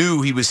 he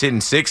knew he was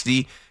hitting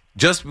 60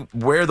 just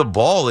where the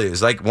ball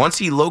is. Like, once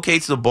he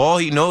locates the ball,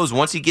 he knows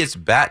once he gets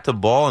bat to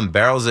ball and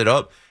barrels it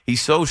up,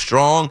 he's so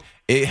strong,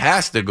 it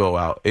has to go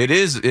out.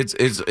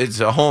 It's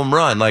a home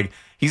run. Like,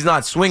 he's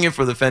not swinging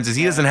for the fences.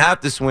 He doesn't have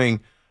to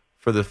swing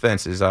for the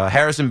fences.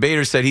 Harrison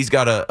Bader said he's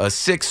got a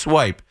 6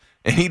 swipe,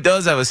 and he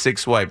does have a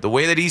 6 swipe. The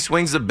way that he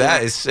swings the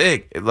bat is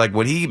sick. Like,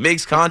 when he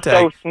makes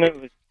contact. So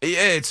smooth.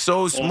 Yeah, it's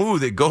so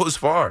smooth. It goes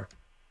far.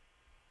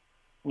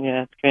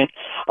 Yeah, that's great.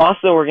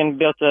 Also, we're going to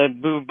be able to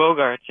boo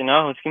Bogaerts,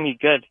 It's going to be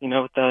good,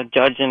 with the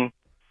Judge and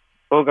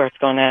Bogaerts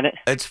going at it.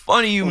 It's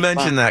funny you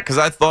mentioned that because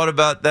I thought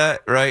about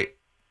that, right?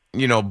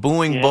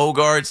 Booing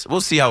Bogaerts.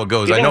 We'll see how it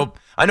goes. I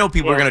know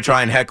people are going to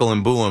try and heckle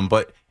and boo him,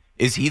 but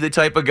is he the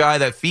type of guy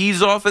that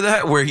feeds off of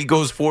that where he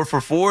goes 4 for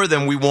 4?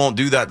 Then we won't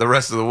do that the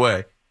rest of the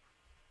way.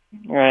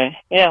 Right.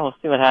 Yeah, we'll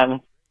see what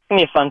happens. It's going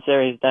to be a fun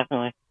series,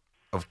 definitely.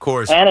 Of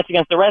course. And it's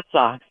against the Red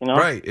Sox,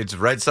 Right. It's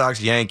Red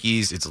Sox,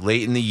 Yankees. It's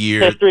late in the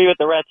year. History with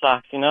the Red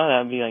Sox, that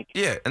would be like...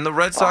 Yeah, and the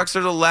Red Sox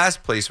are the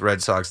last place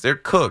Red Sox. They're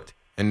cooked.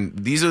 And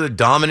these are the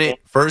dominant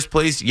first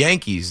place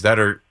Yankees that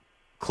are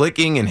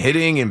clicking and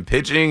hitting and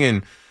pitching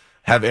and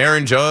have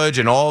Aaron Judge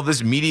and all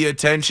this media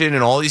attention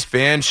and all these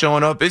fans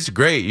showing up. It's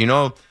great,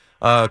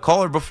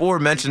 Caller before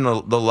mentioned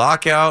the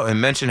lockout and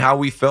mentioned how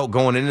we felt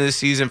going into this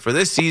season. For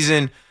this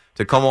season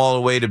to come all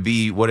the way to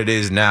be what it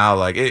is now,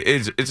 like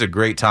it's a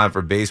great time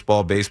for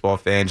baseball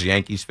fans,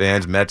 Yankees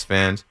fans, Mets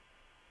fans.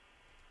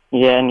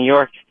 Yeah, New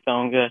York's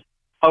going good.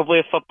 Hopefully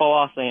with football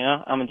also,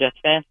 I'm a Jets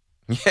fan.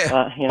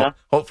 Yeah.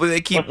 Hopefully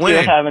they keep we'll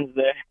winning. See what happens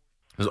there.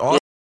 It was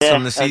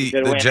awesome to see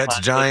the Jets,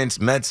 Giants,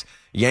 Mets,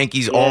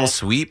 Yankees all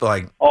sweep.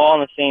 Like all on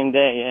the same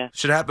day, yeah.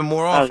 Should happen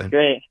more often. That was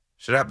great.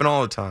 Should happen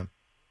all the time.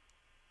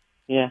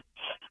 Yeah.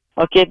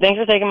 Okay, thanks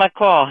for taking my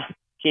call,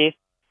 Keith.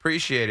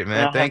 Appreciate it,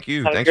 man. Thank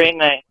you. Have a great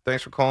night.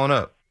 Thanks for calling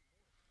up.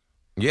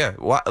 Yeah,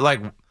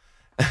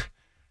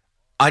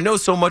 I know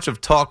so much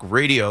of talk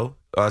radio,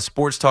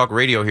 sports talk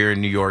radio here in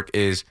New York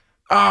is,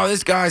 oh,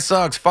 this guy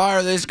sucks.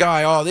 Fire this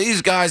guy. Oh,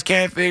 these guys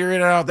can't figure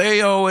it out.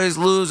 They always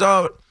lose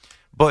out.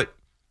 But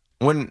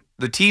when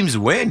the teams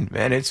win,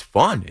 man, it's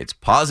fun. It's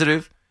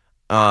positive.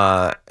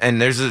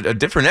 And there's a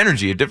different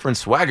energy, a different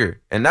swagger.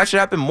 And that should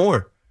happen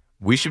more.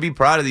 We should be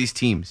proud of these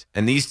teams.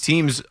 And these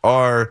teams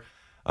are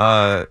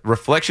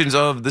reflections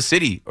of the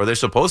city, or they're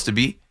supposed to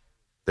be.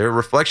 They're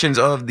reflections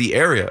of the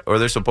area, or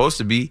they're supposed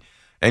to be.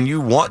 And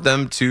you want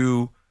them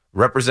to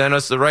represent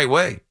us the right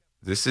way.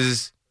 This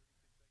is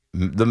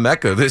the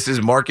Mecca. This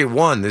is Market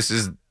One. This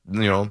is,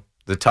 the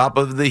top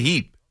of the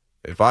heap.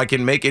 If I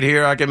can make it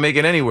here, I can make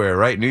it anywhere,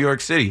 right? New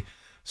York City.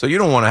 So you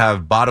don't want to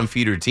have bottom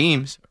feeder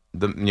teams.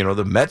 The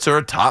Mets are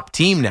a top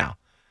team now.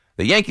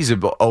 The Yankees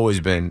have always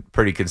been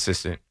pretty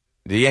consistent.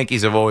 The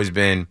Yankees have always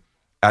been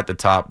at the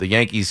top. The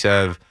Yankees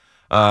have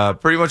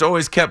pretty much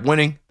always kept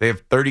winning. They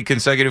have 30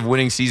 consecutive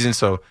winning seasons,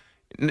 so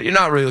you're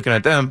not really looking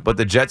at them. But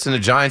the Jets and the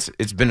Giants,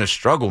 it's been a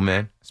struggle,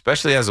 man,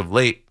 especially as of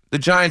late. The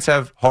Giants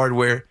have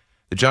hardware.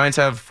 The Giants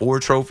have 4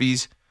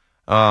 trophies.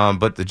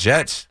 But the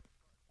Jets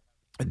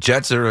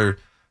are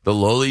the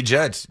lowly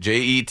Jets,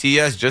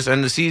 Jets, just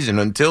end the season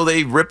until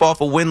they rip off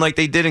a win like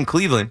they did in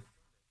Cleveland,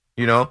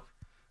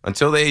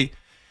 until they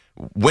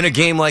win a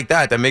game like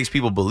that makes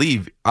people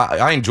believe.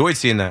 I enjoyed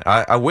seeing that.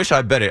 I wish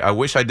I bet it. I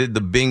wish I did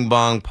the bing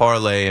bong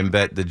parlay and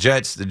bet the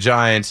Jets, the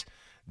Giants,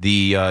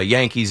 the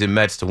Yankees, and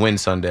Mets to win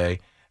Sunday.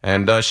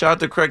 And shout out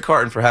to Craig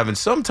Carton for having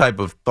some type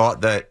of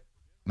thought that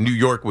New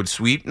York would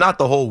sweep. Not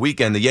the whole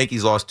weekend. The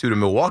Yankees lost 2 to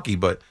Milwaukee,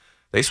 but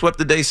they swept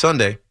the day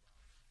Sunday.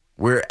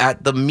 We're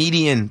at the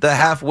median, the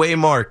halfway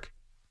mark.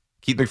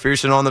 Keith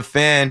McPherson on the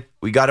Fan.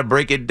 We got to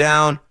break it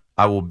down.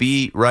 I will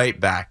be right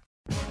back.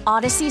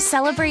 Odyssey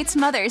celebrates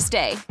Mother's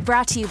Day,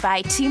 brought to you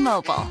by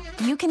T-Mobile.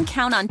 You can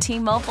count on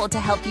T-Mobile to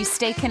help you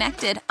stay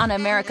connected on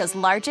America's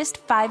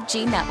largest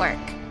 5G network.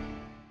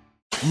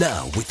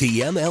 Now, with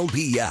the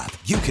MLB app,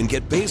 you can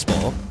get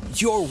baseball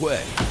your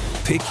way.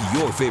 Pick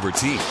your favorite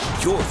team,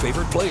 your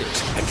favorite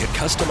players, and get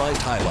customized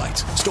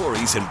highlights,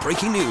 stories, and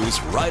breaking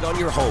news right on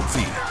your home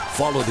feed.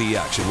 Follow the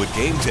action with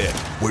Game 10,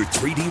 where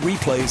 3D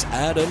replays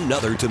add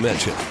another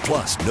dimension.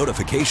 Plus,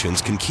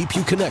 notifications can keep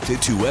you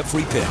connected to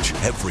every pitch,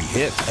 every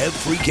hit,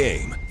 every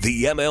game.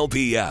 The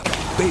MLB app.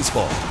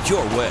 Baseball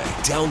your way.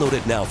 Download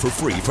it now for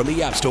free from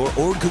the App Store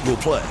or Google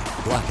Play.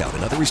 Blackout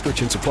and other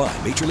restrictions apply.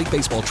 Major League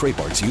Baseball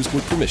trademarks used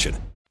with permission.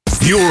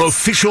 Your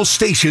official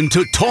station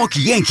to talk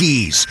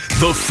Yankees.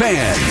 The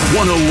Fan,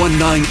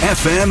 101.9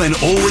 FM and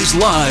always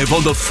live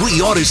on the free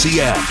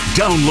Odyssey app.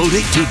 Download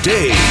it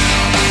today.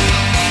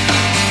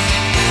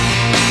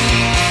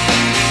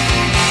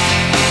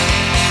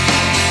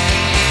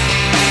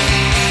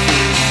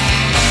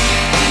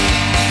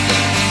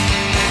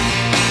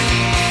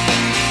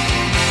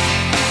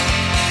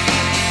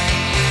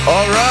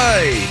 All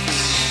right.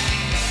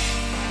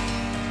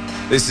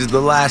 This is the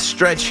last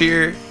stretch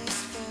here.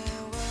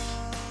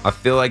 I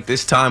feel like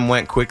this time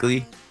went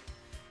quickly.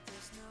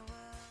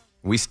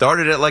 We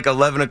started at like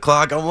 11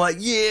 o'clock. I'm like,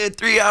 yeah,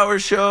 3-hour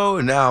show.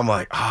 And now I'm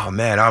like, oh,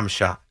 man, I'm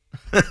shocked.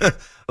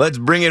 Let's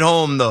bring it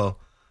home, though.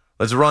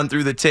 Let's run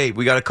through the tape.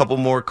 We got a couple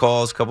more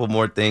calls, couple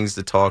more things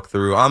to talk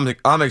through.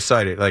 I'm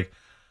excited. Like,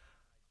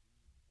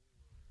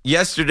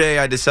 yesterday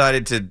I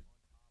decided to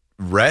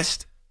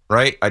rest,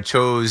 right? I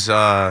chose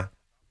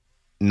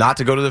not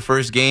to go to the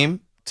first game,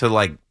 to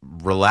like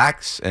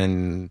relax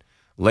and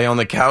lay on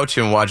the couch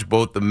and watch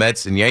both the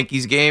Mets and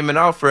Yankees game, and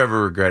I'll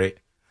forever regret it.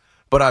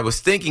 But I was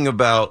thinking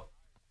about,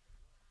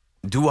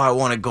 do I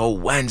want to go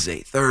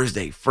Wednesday,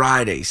 Thursday,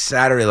 Friday,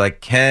 Saturday?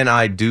 Like, can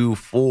I do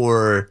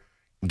 4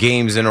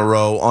 games in a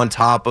row on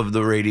top of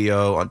the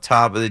radio, on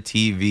top of the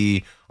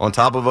TV, on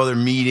top of other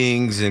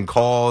meetings and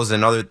calls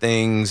and other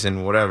things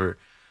and whatever?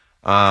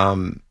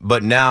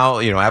 But now,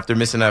 after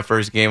missing that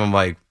first game, I'm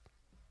like,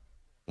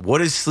 what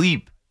is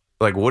sleep?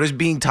 Like, what is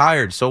being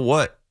tired? So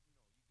what?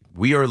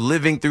 We are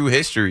living through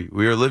history.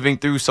 We are living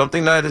through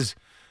something that is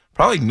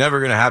probably never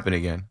going to happen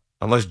again,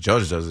 unless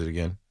Judge does it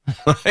again.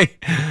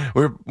 Like,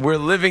 we're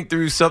living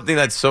through something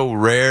that's so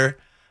rare.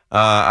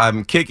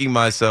 I'm kicking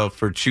myself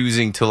for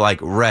choosing to like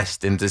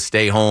rest and to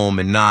stay home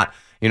and not.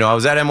 I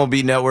was at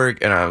MLB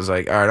Network and I was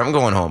like, all right, I'm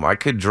going home. I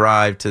could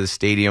drive to the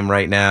stadium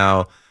right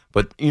now,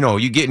 but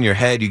you get in your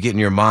head, you get in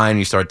your mind,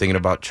 you start thinking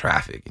about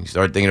traffic, and you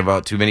start thinking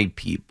about too many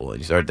people, and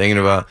you start thinking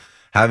about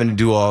having to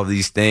do all of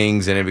these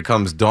things, and it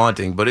becomes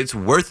daunting, but it's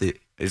worth it.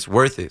 It's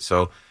worth it.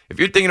 So if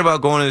you're thinking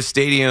about going to the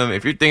stadium,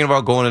 if you're thinking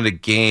about going to the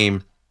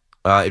game,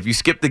 if you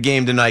skip the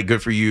game tonight,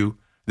 good for you.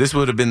 This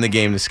would have been the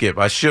game to skip.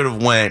 I should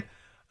have went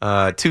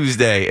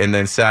Tuesday and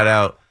then sat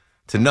out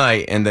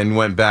tonight and then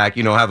went back,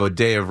 have a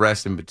day of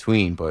rest in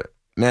between. But,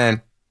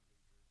 man,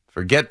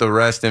 forget the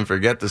resting,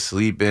 forget the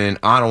sleeping.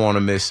 I don't want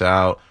to miss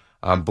out.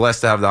 I'm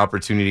blessed to have the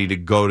opportunity to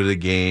go to the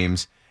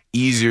games.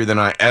 Easier than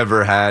I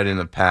ever had in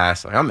the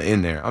past. Like, I'm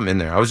in there.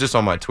 I was just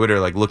on my Twitter,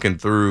 like looking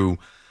through.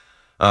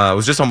 I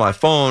was just on my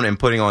phone and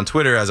putting on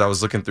Twitter as I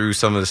was looking through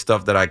some of the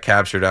stuff that I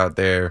captured out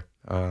there.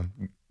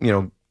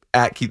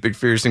 At Keith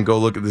McPherson, go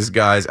look at this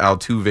guy's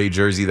Altuve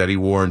jersey that he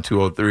wore in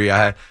 203.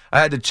 I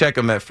had to check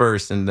him at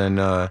first, and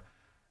then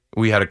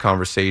we had a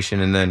conversation,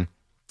 and then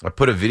I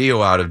put a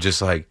video out of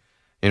just like,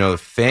 the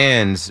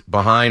fans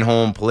behind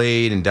home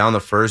plate and down the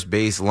first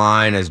base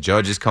line as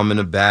Judge is coming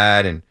to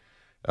bat, and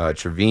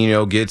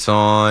Trevino gets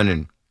on,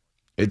 and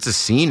it's a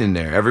scene in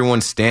there.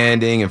 Everyone's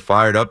standing and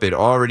fired up. It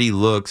already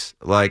looks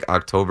like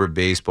October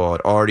baseball.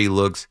 It already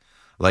looks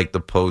like the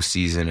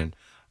postseason. And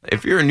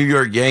if you're a New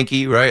York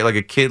Yankee, right, like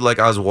a kid like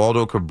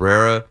Oswaldo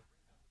Cabrera,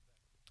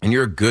 and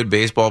you're a good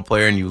baseball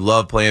player and you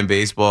love playing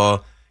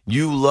baseball,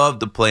 you love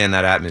to play in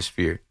that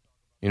atmosphere.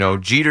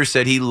 Jeter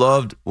said he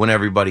loved when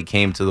everybody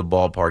came to the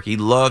ballpark. He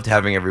loved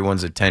having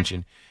everyone's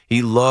attention.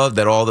 He loved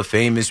that all the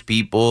famous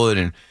people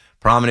and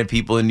prominent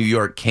people in New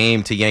York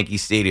came to Yankee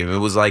Stadium. It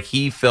was like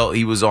he felt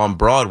he was on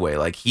Broadway,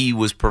 like he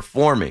was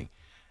performing.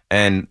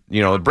 And,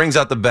 it brings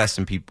out the best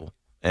in people.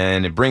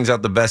 And it brings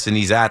out the best in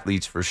these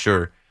athletes for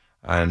sure.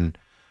 And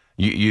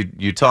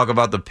you talk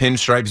about the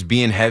pinstripes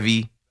being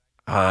heavy.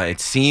 It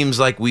seems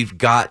like we've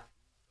got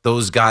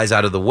those guys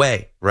out of the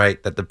way,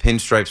 right, that the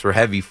pinstripes were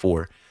heavy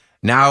for.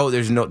 Now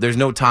there's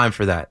no time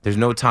for that. There's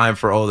no time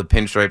for, the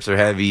pinstripes are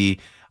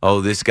heavy.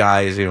 Oh, this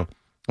guy is,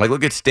 like,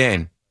 look at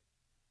Stan.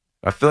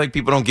 I feel like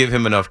people don't give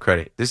him enough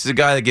credit. This is a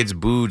guy that gets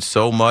booed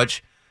so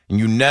much, and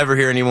you never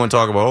hear anyone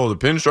talk about, the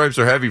pinstripes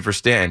are heavy for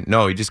Stanton.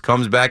 No, he just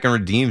comes back and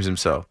redeems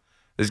himself.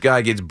 This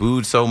guy gets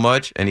booed so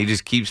much, and he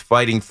just keeps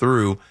fighting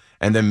through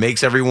and then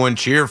makes everyone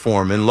cheer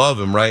for him and love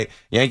him, right?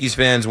 Yankees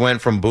fans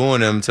went from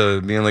booing him to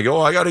being like,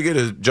 I got to get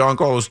a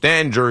Giancarlo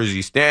Stanton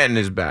jersey. Stanton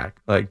is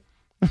back. Like,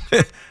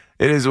 it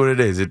is what it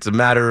is. It's a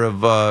matter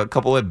of a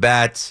couple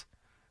at-bats.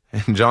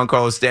 And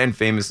Giancarlo Stanton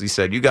famously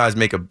said, you guys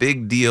make a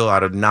big deal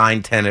out of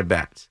 9-10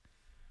 at-bats.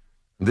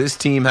 This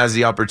team has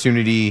the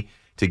opportunity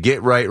to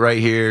get right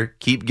here,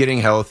 keep getting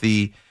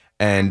healthy,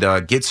 and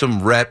get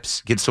some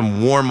reps, get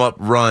some warm-up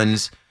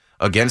runs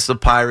against the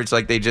Pirates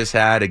like they just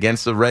had,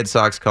 against the Red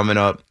Sox coming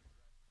up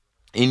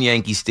in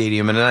Yankee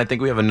Stadium. And then I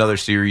think we have another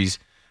series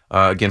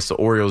against the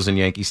Orioles in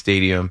Yankee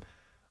Stadium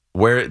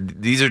where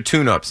these are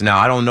tune-ups. Now,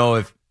 I don't know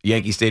if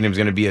Yankee Stadium is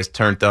going to be as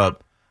turned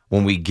up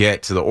when we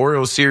get to the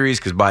Orioles series,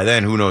 because by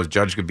then, who knows,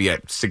 Judge could be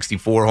at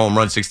 64 home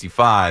run,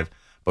 65.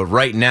 But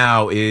right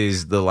now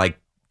is the,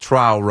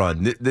 trial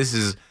run. This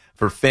is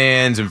for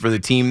fans and for the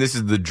team. This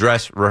is the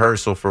dress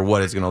rehearsal for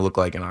what it's going to look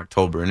like in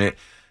October, and it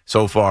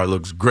so far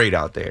looks great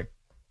out there.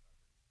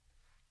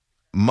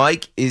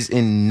 Mike is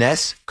in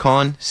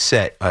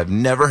Nesconset. I've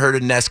never heard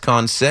of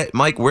Nesconset.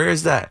 Mike, where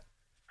is that?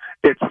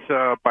 It's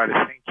by the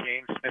St.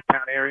 James,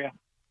 Smithtown area.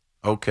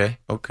 Okay.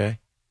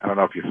 I don't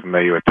know if you're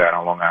familiar with that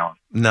on Long Island.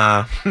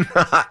 Nah.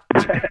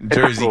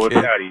 Jersey Cool, kid.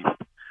 it's out east.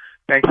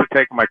 Thanks for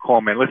taking my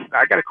call, man. Listen,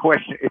 I got a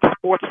question. It's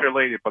sports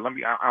related, but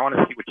I want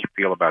to see what you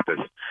feel about this.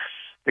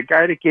 The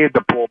guy that gave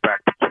the ball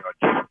back to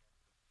Judge,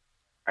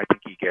 I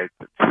think he gets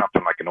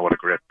something like an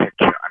autograph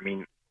picture. I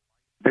mean,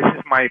 this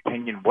is my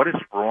opinion. What is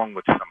wrong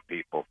with some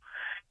people?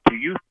 Do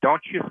you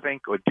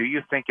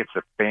think it's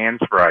a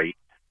fan's right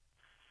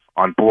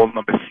on ball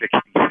number 60,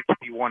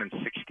 61, and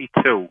 62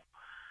 to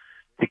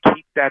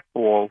keep that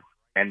ball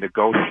and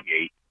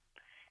negotiate,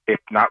 if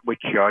not with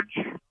Judge,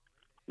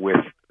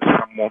 with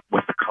someone,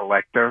 with a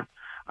collector?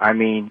 I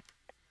mean,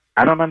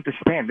 I don't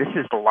understand. This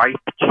is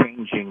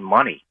life-changing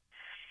money.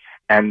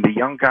 And the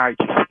young guy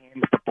just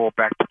hands the ball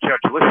back to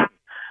Judge. Listen,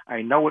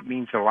 I know it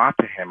means a lot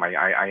to him.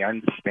 I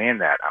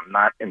understand that. I'm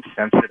not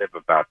insensitive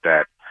about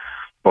that.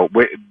 But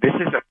this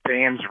is a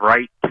fan's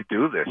right to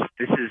do this.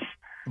 This is...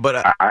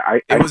 But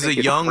it was a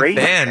young fan.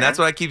 Man. That's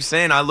what I keep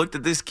saying. I looked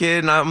at this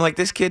kid, and I'm like,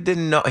 this kid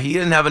didn't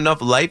have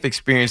enough life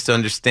experience to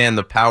understand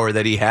the power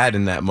that he had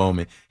in that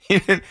moment. He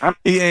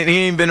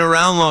ain't been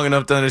around long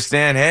enough to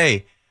understand,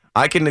 hey,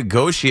 I can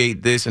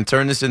negotiate this and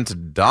turn this into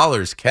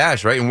dollars,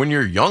 cash, right? And when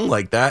you're young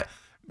like that,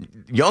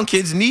 young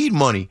kids need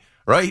money,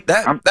 right?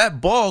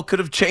 That ball could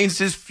have changed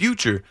his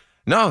future.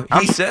 No,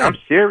 I'm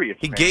serious.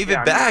 He gave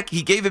it back.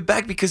 He gave it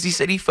back because he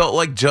said he felt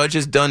like Judge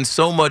has done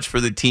so much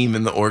for the team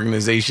and the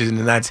organization,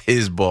 and that's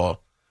his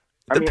ball.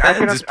 It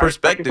depends. It's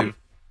perspective.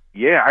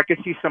 I could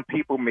see some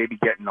people maybe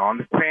getting on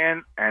the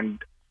fan,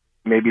 and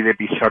maybe they'd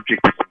be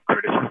subject to some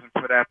criticism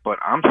for that. But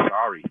I'm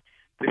sorry.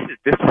 This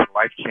is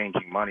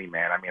life-changing money,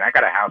 man. I mean, I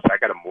got a house. I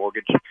got a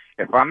mortgage.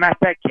 If I'm at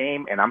that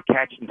game and I'm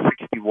catching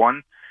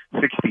 61,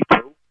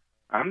 62,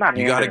 I'm not.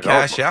 You got to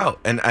cash out,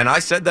 and I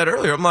said that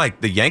earlier. I'm like,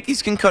 the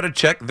Yankees can cut a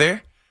check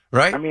there,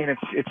 right? I mean,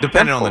 it's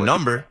depending simple. on the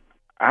number.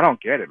 I don't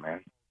get it,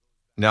 man.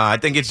 No, I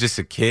think it's just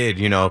a kid.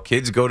 You know,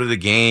 kids go to the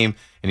game,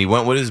 and he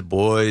went with his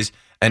boys,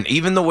 and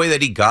even the way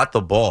that he got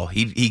the ball,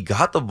 he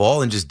got the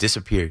ball and just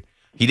disappeared.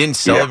 He didn't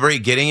celebrate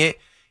getting it.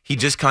 He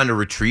just kind of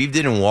retrieved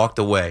it and walked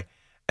away.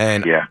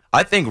 And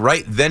I think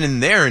right then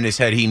and there in his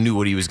head, he knew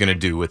what he was going to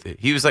do with it.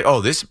 He was like,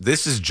 "Oh, this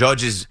is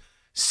Judge's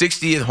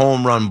 60th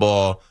home run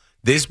ball.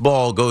 This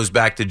ball goes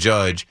back to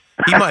Judge."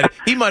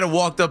 He might have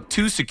walked up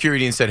to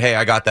security and said, "Hey,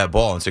 I got that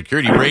ball." And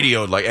security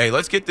radioed like, "Hey,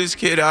 let's get this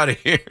kid out of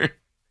here."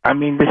 I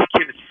mean, this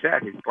kid is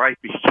set. His life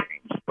has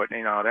changed, but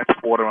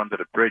that's water under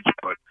the bridge.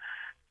 But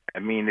I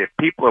mean, if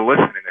people are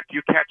listening, if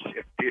you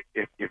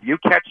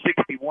catch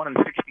 61 and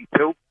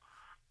 62,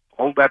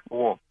 hold that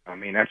ball. I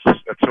mean, that's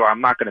so.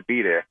 I'm not going to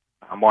be there.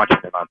 I'm watching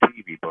it on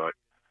TV, but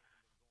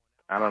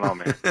I don't know,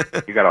 man.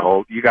 You got to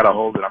hold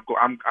it.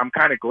 I'm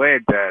kind of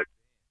glad that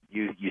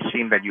you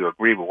seem that you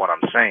agree with what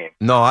I'm saying.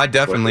 No, I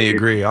definitely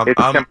agree.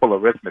 It's simple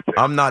arithmetic.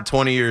 I'm not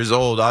 20 years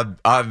old.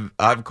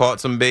 I've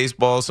caught some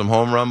baseball, some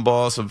home run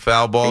balls, some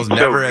foul balls.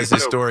 Never as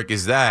historic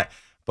as that.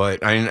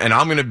 But and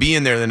I'm going to be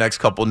in there the next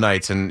couple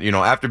nights. And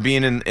after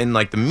being in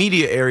like the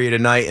media area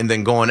tonight, and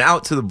then going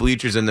out to the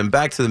bleachers and then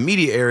back to the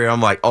media area,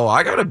 I'm like, oh,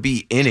 I got to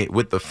be in it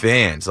with the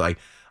fans. Like,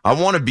 I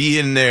want to be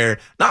in there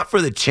not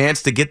for the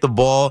chance to get the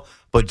ball,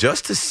 but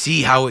just to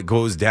see how it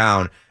goes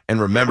down and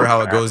remember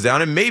how it goes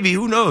down. And maybe,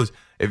 who knows,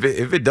 if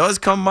it does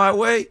come my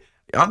way,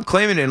 I'm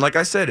claiming it. And like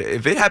I said,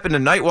 if it happened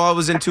tonight while I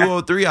was in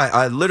 203,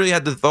 I literally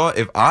had the thought,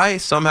 if I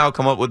somehow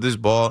come up with this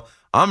ball,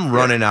 I'm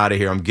running out of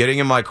here. I'm getting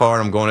in my car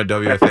and I'm going to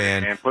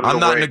WFAN. I'm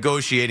not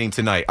negotiating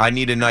tonight. I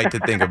need a night to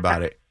think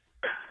about it.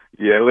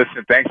 Yeah,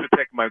 listen, thanks for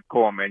taking my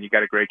call, man. You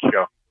got a great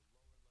show.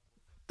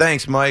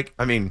 Thanks, Mike.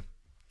 I mean,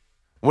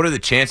 what are the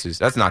chances?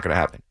 That's not going to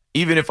happen.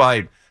 Even if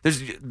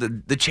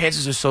the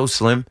chances are so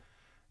slim,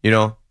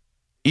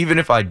 even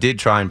if I did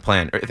try and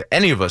plan, or if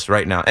any of us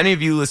right now, any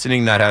of you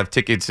listening that have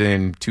tickets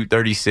in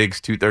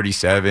 236,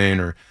 237,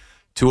 or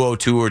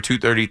 202 or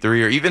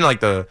 233, or even like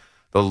the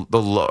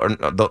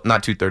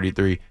not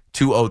 233,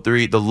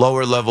 203, the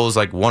lower levels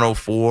like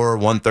 104,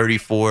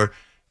 134,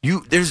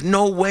 there's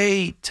no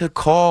way to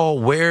call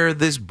where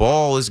this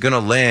ball is going to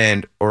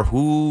land or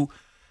who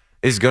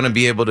is going to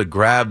be able to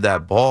grab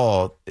that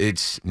ball.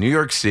 It's New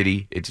York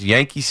City. It's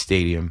Yankee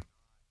Stadium.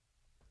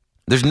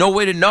 There's no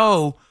way to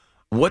know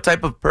what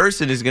type of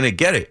person is going to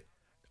get it.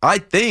 I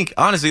think,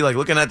 honestly, like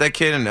looking at that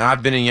kid, and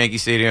I've been in Yankee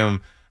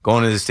Stadium,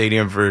 going to the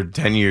stadium for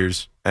 10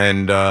 years,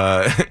 and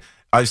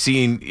I've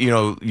seen,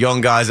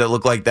 young guys that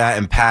look like that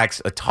and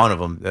packs, a ton of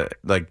them.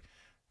 Like,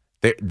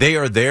 they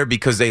are there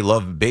because they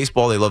love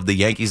baseball. They love the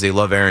Yankees. They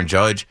love Aaron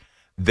Judge.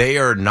 They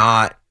are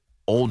not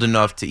old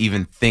enough to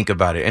even think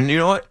about it. And you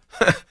know what?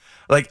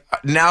 Like,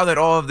 now that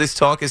all of this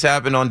talk has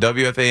happened on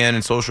WFAN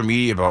and social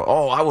media about,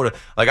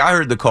 I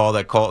heard the call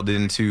that called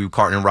into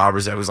Carton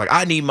Roberts that was like,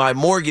 I need my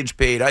mortgage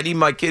paid. I need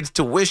my kids'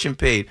 tuition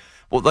paid.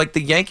 Well, like,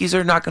 the Yankees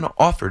are not going to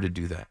offer to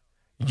do that.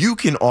 You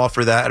can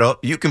offer that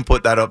up. You can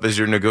put that up as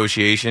your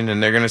negotiation,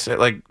 and they're going to say,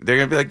 like, they're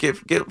going to be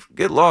like,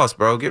 get lost,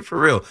 bro. Get for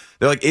real.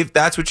 They're like, if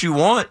that's what you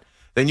want,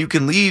 then you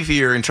can leave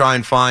here and try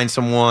and find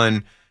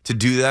someone to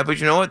do that. But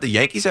you know what? The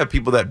Yankees have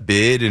people that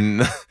bid,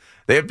 and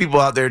they have people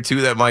out there,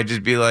 too, that might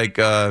just be like,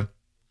 all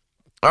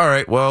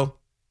right, well,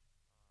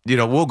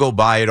 we'll go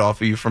buy it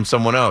off of you from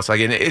someone else.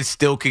 Like, and it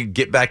still could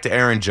get back to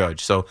Aaron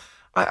Judge. So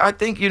I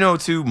think,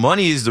 too,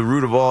 money is the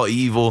root of all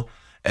evil.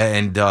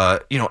 And,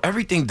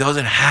 everything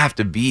doesn't have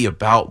to be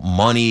about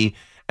money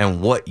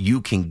and what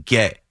you can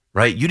get,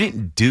 right? You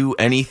didn't do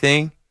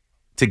anything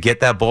to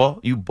get that ball.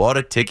 You bought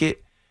a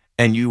ticket,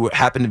 and you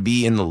happen to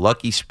be in the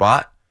lucky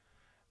spot.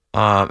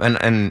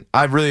 And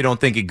I really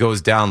don't think it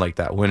goes down like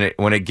that. When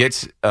it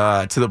gets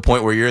to the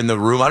point where you're in the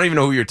room, I don't even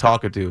know who you're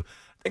talking to.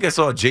 I think I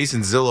saw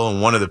Jason Zillow in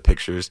one of the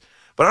pictures,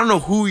 but I don't know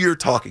who you're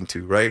talking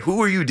to, right?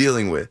 Who are you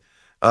dealing with?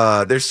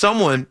 There's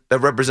someone that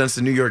represents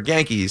the New York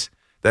Yankees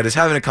that is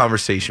having a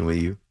conversation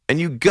with you, and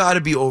you got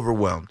to be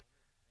overwhelmed.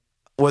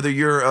 Whether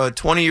you're a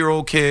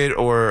 20-year-old kid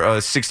or a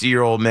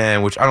 60-year-old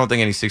man, which I don't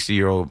think any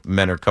 60-year-old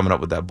men are coming up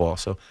with that ball.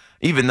 So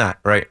even that,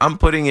 right? I'm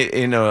putting it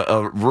in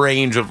a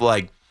range of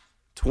like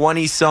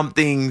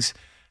 20-somethings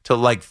to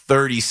like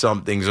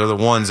 30-somethings are the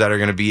ones that are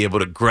going to be able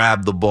to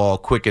grab the ball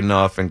quick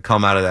enough and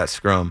come out of that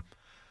scrum.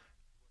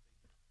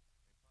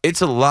 It's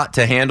a lot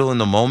to handle in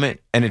the moment,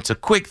 and it's a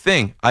quick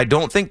thing. I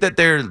don't think that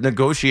they're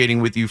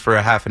negotiating with you for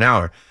a half an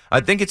hour.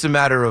 I think it's a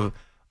matter of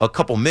a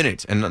couple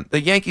minutes, and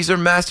the Yankees are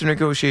master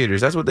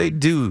negotiators. That's what they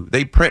do.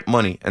 They print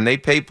money, and they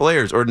pay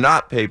players or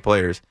not pay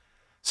players.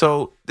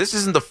 So this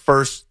isn't the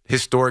first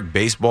historic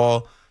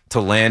baseball to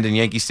land in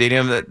Yankee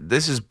Stadium.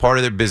 This is part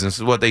of their business.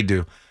 This is what they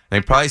do.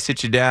 They probably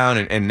sit you down,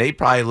 and they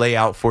probably lay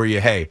out for you,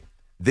 hey,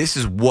 this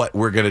is what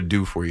we're going to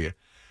do for you.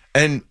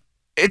 And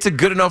it's a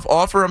good enough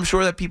offer, I'm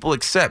sure, that people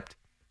accept.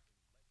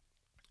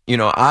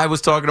 I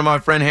was talking to my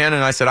friend Hannah,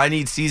 and I said, I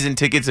need season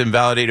tickets and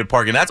validated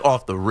parking. That's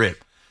off the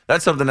rip.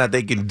 That's something that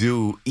they can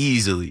do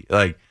easily.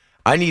 Like,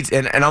 I need,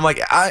 and I'm like,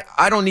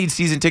 I don't need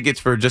season tickets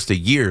for just a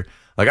year.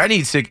 Like, I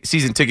need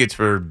season tickets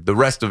for the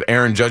rest of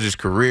Aaron Judge's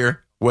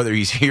career, whether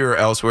he's here or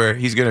elsewhere.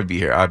 He's going to be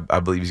here. I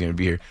believe he's going to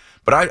be here.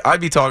 But I'd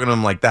be talking to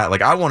him like that.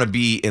 Like, I want to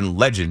be in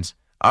Legends.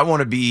 I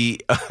want to be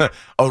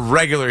a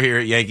regular here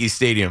at Yankee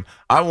Stadium.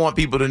 I want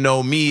people to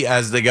know me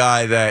as the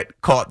guy that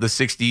caught the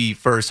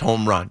 61st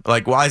home run.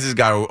 Like, why is this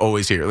guy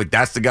always here? Like,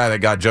 that's the guy that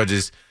got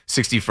Judge's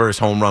 61st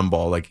home run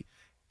ball. Like,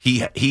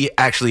 he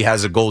actually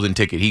has a golden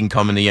ticket. He can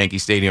come into Yankee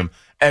Stadium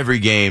every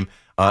game,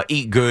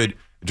 eat good,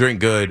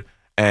 drink good,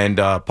 and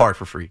park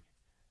for free.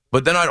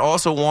 But then I'd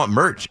also want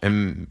merch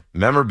and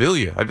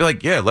memorabilia. I'd be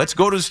like, yeah, let's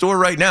go to the store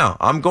right now.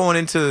 I'm going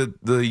into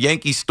the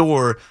Yankee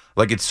store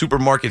like it's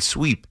supermarket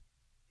sweep.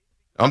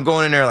 I'm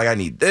going in there like, I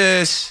need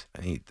this,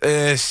 and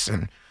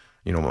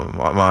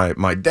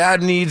my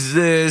dad needs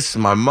this,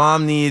 my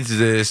mom needs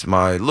this,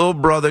 my little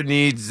brother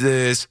needs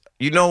this.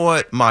 You know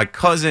what? My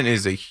cousin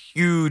is a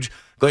huge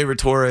Gleyber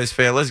Torres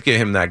fan. Let's get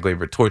him that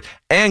Gleyber Torres,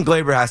 and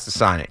Gleyber has to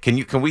sign it.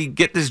 Can we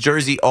get this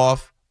jersey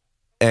off?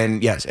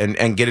 And yes,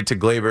 and get it to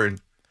Gleyber.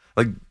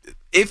 Like,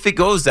 if it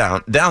goes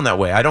down that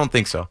way, I don't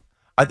think so.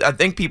 I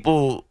think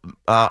people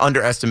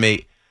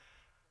underestimate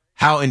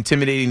how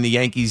intimidating the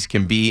Yankees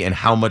can be and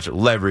how much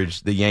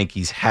leverage the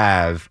Yankees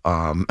have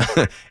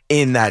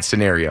in that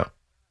scenario.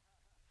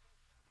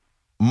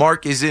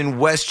 Mark is in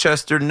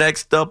Westchester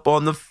next up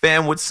on the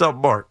Fan. What's up,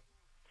 Mark?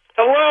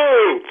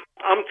 Hello.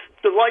 I'm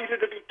delighted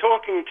to be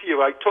talking to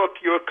you. I talked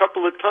to you a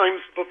couple of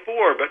times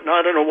before, but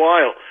not in a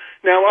while.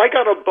 Now, I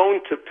got a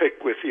bone to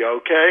pick with you,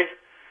 okay?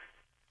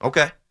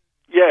 Okay.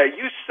 Yeah,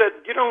 you said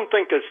you don't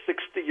think a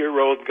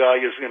 60-year-old guy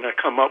is going to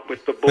come up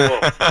with the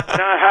ball.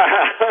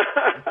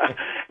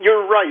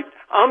 You're right.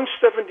 I'm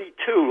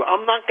 72.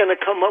 I'm not going to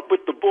come up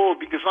with the ball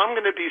because I'm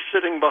going to be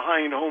sitting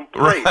behind home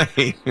plate.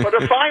 Right. But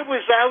if I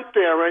was out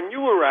there and you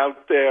were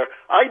out there,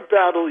 I'd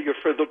battle you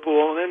for the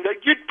ball, and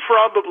you'd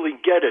probably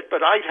get it,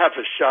 but I'd have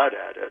a shot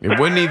at it. It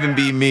wouldn't even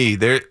be me.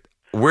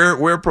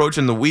 We're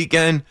approaching the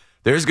weekend.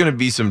 There's going to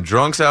be some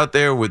drunks out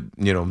there with,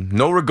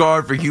 no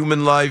regard for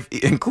human life,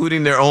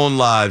 including their own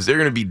lives. They're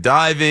going to be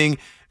diving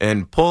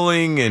and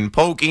pulling and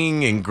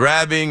poking and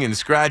grabbing and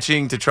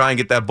scratching to try and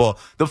get that ball.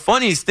 The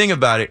funniest thing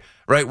about it,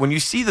 right, when you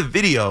see the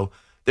video,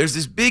 there's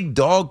this big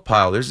dog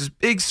pile. There's this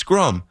big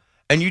scrum.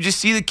 And you just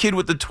see the kid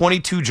with the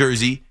 22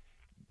 jersey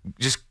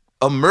just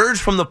emerge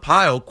from the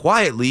pile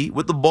quietly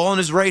with the ball in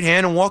his right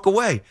hand and walk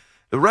away.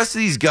 The rest of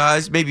these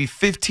guys, maybe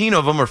 15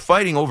 of them, are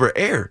fighting over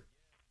air.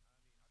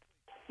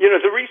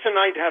 The reason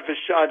I'd have a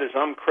shot is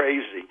I'm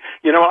crazy.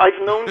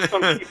 I've known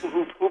some people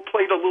who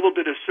played a little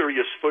bit of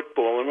serious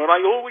football, and what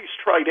I always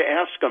try to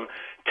ask them,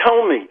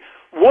 tell me,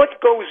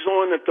 what goes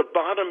on at the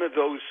bottom of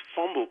those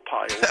fumble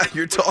piles?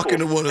 You're talking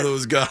to one of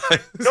those guys.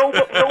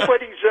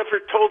 Nobody's ever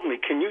told me.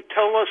 Can you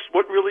tell us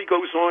what really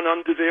goes on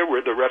under there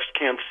where the refs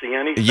can't see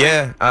anything?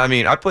 Yeah,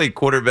 I played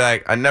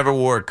quarterback. I never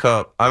wore a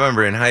cup. I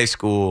remember in high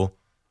school,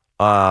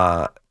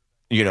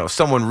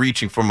 someone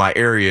reaching for my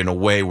area in a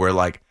way where,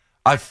 like,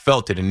 I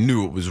felt it and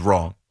knew it was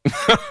wrong.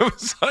 It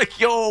was like,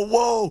 yo,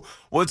 whoa,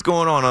 what's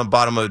going on the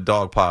bottom of the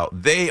dog pile?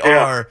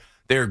 They're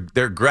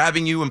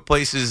grabbing you in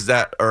places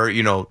that are,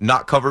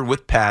 not covered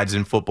with pads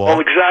in football.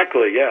 Oh,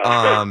 exactly,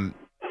 yeah.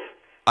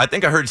 I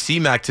think I heard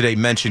C-Mac today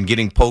mention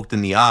getting poked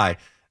in the eye.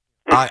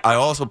 I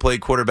also played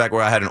quarterback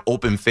where I had an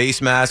open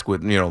face mask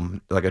with,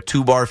 like a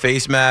 2-bar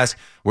face mask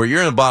where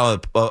you're in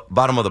the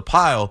bottom of the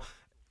pile.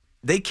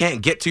 They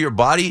can't get to your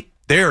body.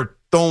 They're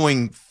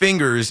throwing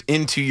fingers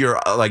into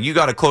your, you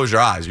got to close your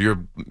eyes or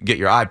you get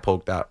your eye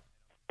poked out.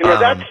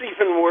 That's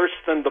even worse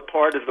than the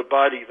part of the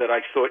body that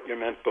I thought you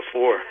meant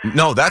before.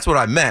 No, that's what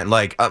I meant.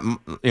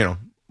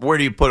 Where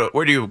do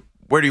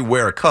you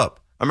wear a cup?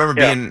 I remember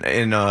being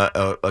in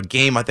a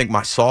game, I think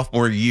my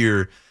sophomore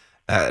year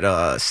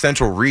at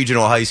Central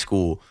Regional High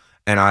School,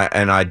 and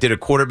I did a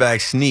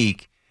quarterback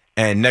sneak,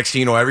 and next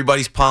thing you know,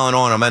 everybody's piling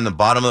on. I'm in the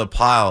bottom of the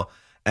pile,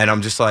 and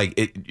I'm just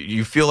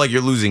you feel like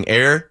you're losing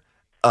air.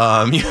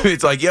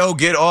 It's like, yo,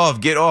 get off.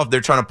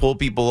 They're trying to pull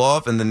people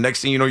off, and the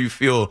next thing you know, you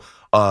feel,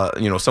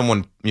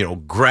 someone,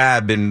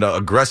 grab and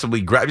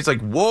aggressively grab. It's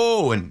like,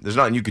 whoa, and there's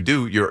nothing you could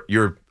do.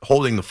 You're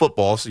holding the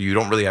football, so you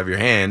don't really have your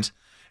hands.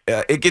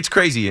 It gets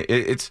crazy.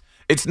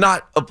 It's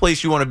not a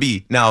place you want to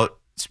be. Now,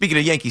 speaking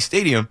of Yankee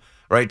Stadium,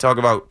 right? Talk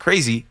about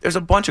crazy. There's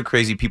a bunch of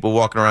crazy people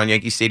walking around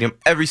Yankee Stadium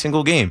every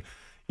single game.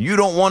 You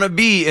don't want to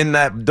be in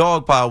that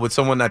dog pile with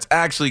someone that's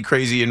actually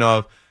crazy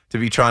enough to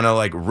be trying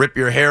to rip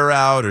your hair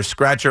out or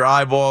scratch your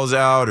eyeballs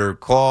out or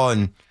claw.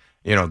 And,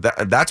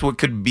 that's what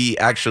could be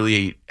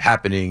actually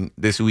happening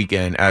this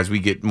weekend as we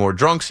get more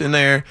drunks in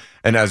there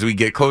and as we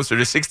get closer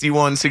to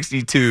 61,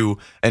 62.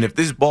 And if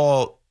this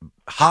ball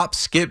hops,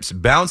 skips,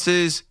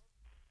 bounces,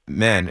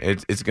 man,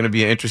 it's going to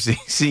be an interesting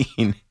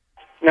scene.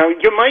 Now,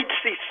 you might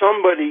see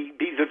somebody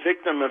be the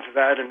victim of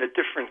that in a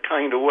different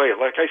kind of way.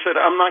 Like I said,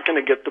 I'm not going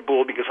to get the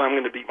ball because I'm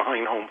going to be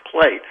behind home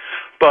plate.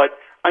 But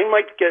I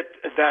might get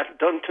that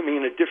done to me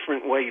in a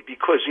different way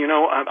because,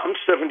 I'm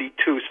 72,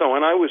 so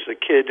when I was a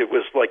kid, it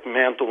was like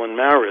Mantle and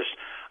Maris.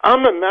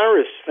 I'm a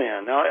Maris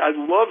fan. Now, I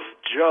love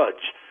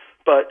Judge,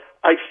 but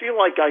I feel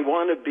like I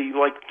want to be,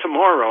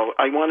 tomorrow,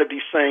 I want to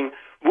be saying,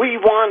 we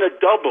want a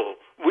double.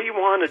 We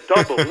want a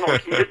double. I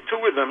can get 2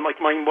 of them. Like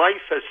my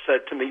wife has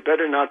said to me,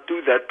 better not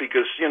do that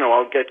because,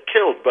 I'll get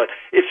killed. But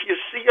if you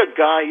see a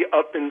guy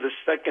up in the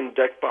second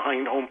deck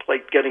behind home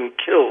plate getting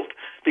killed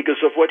because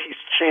of what he's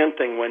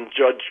chanting when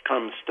Judge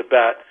comes to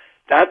bat,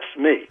 that's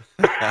me.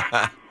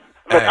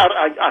 But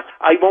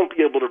I won't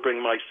be able to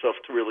bring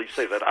myself to really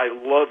say that. I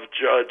love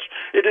Judge.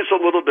 It is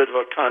a little bit of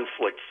a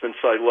conflict since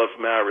I love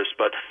Maris,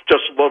 but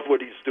just love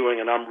what he's doing,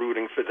 and I'm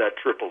rooting for that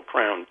Triple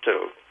Crown,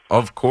 too.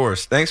 Of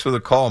course. Thanks for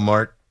the call,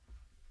 Mark.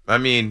 I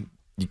mean,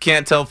 you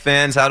can't tell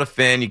fans how to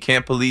fan. You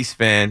can't police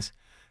fans.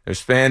 There's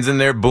fans in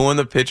there booing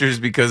the pitchers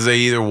because they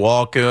either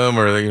walk him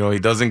or, he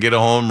doesn't get a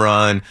home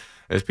run.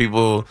 There's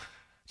people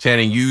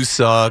chanting, you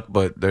suck.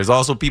 But there's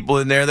also people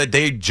in there that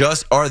they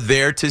just are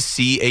there to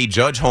see a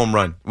Judge home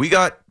run. We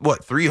got,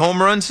 3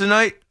 home runs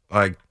tonight?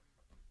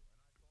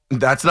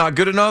 That's not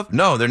good enough?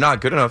 No, they're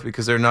not good enough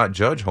because they're not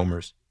Judge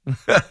homers.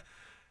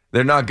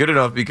 They're not good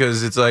enough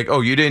because it's like, oh,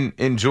 you didn't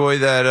enjoy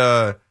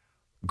that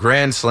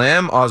Grand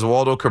Slam,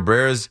 Oswaldo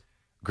Cabrera's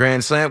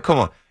Grand Slam. Come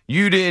on.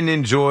 You didn't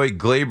enjoy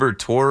Gleyber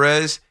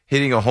Torres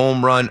hitting a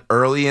home run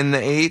early in the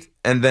 8th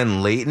and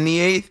then late in the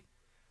 8th?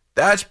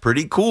 That's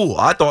pretty cool.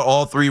 I thought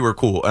all 3 were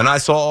cool. And I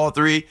saw all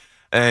 3,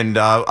 and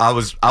I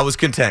was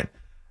content.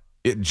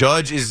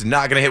 Judge is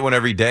not going to hit one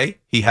every day.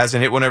 He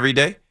hasn't hit one every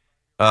day.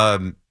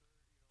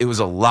 It was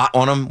a lot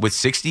on him with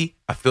 60.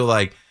 I feel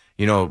like,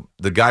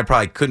 the guy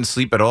probably couldn't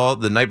sleep at all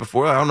the night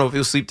before. I don't know if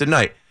he'll sleep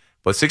tonight.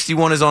 But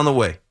 61 is on the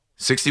way.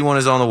 61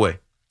 is on the way.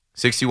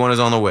 61 is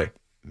on the way.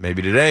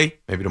 Maybe today,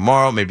 maybe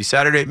tomorrow, maybe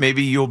Saturday.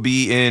 Maybe you'll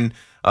be in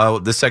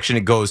the section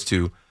it goes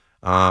to.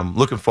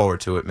 Looking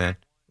forward to it, man.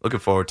 Looking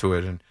forward to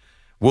it. And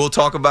we'll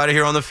talk about it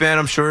here on The Fan.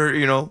 I'm sure,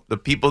 the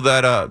people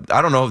that,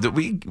 I don't know,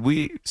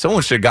 that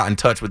someone should have got in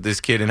touch with this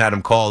kid and had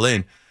him call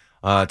in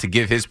to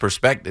give his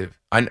perspective.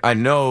 I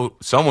know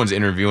someone's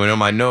interviewing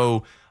him. I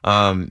know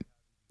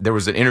there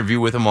was an interview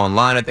with him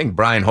online. I think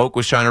Brian Hoke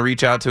was trying to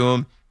reach out to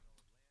him.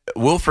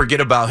 We'll forget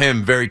about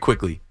him very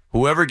quickly.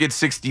 Whoever gets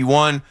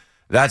 61,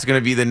 that's going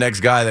to be the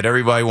next guy that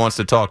everybody wants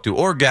to talk to.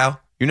 Or gal.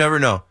 You never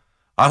know.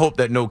 I hope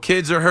that no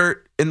kids are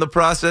hurt in the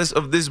process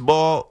of this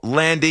ball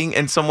landing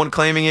and someone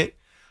claiming it.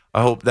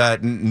 I hope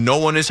that no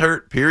one is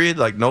hurt, period.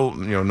 No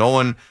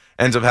one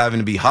ends up having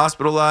to be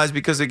hospitalized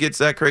because it gets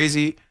that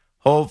crazy.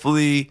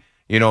 Hopefully,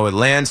 it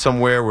lands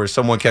somewhere where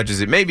someone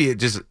catches it. Maybe it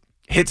just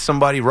hits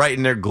somebody right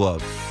in their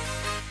glove.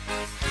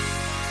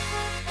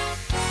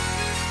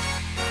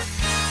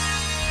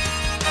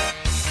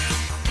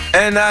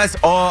 And that's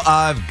all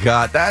I've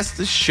got. That's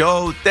the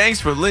show.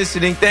 Thanks for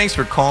listening. Thanks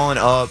for calling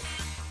up.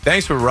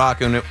 Thanks for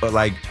rocking it. But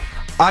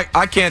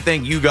I can't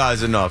thank you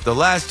guys enough. The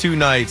last 2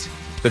 nights,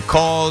 the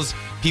calls,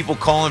 people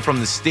calling from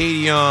the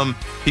stadium,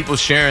 people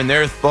sharing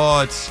their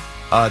thoughts,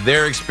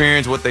 their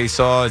experience, what they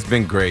saw, it's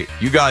been great.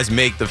 You guys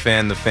make The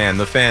Fan the Fan,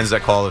 the fans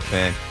that call The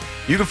Fan.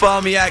 You can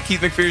follow me at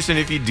Keith McPherson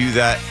if you do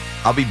that.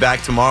 I'll be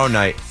back tomorrow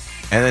night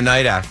and the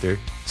night after.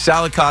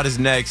 Salicott is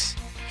next.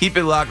 Keep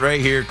it locked right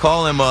here.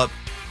 Call him up.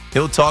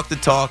 He'll talk the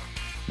talk.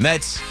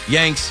 Mets,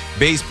 Yanks,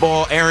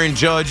 baseball, Aaron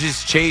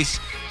Judge's Chase,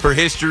 for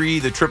history,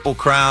 the Triple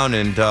Crown,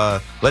 and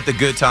let the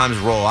good times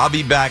roll. I'll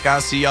be back. I'll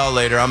see y'all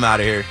later. I'm out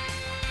of here.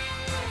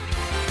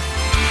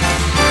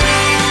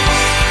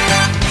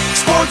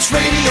 Sports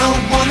Radio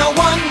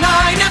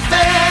 101.9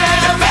 FM.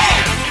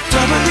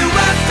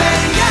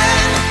 WFAN,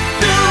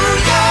 New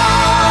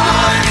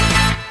York.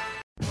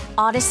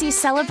 Odyssey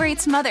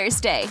celebrates Mother's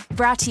Day,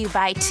 brought to you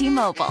by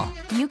T-Mobile.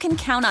 You can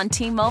count on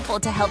T-Mobile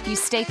to help you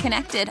stay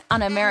connected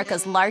on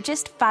America's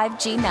largest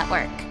 5G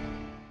network.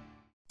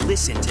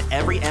 Listen to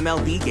every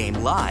MLB game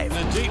live.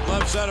 In the deep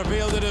left center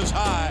field, it is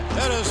high,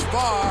 it is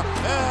far,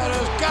 it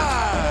is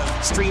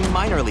gone. Stream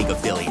minor league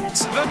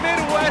affiliates. The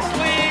Midwest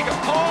League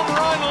home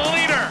run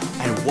leader.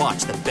 And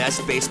watch the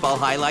best baseball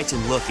highlights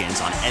and look-ins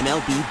on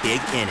MLB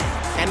Big Inning.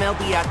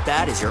 MLB At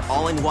Bat is your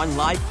all-in-one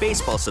live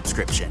baseball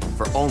subscription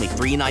for only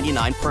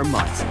 $3.99 per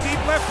month.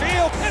 Deep left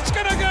field, it's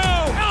gonna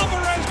go.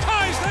 Alvarez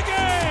ties the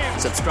game.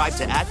 Subscribe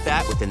to At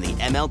Bat within the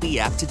MLB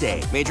app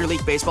today. Major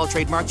League Baseball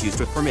trademarks used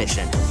with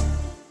permission.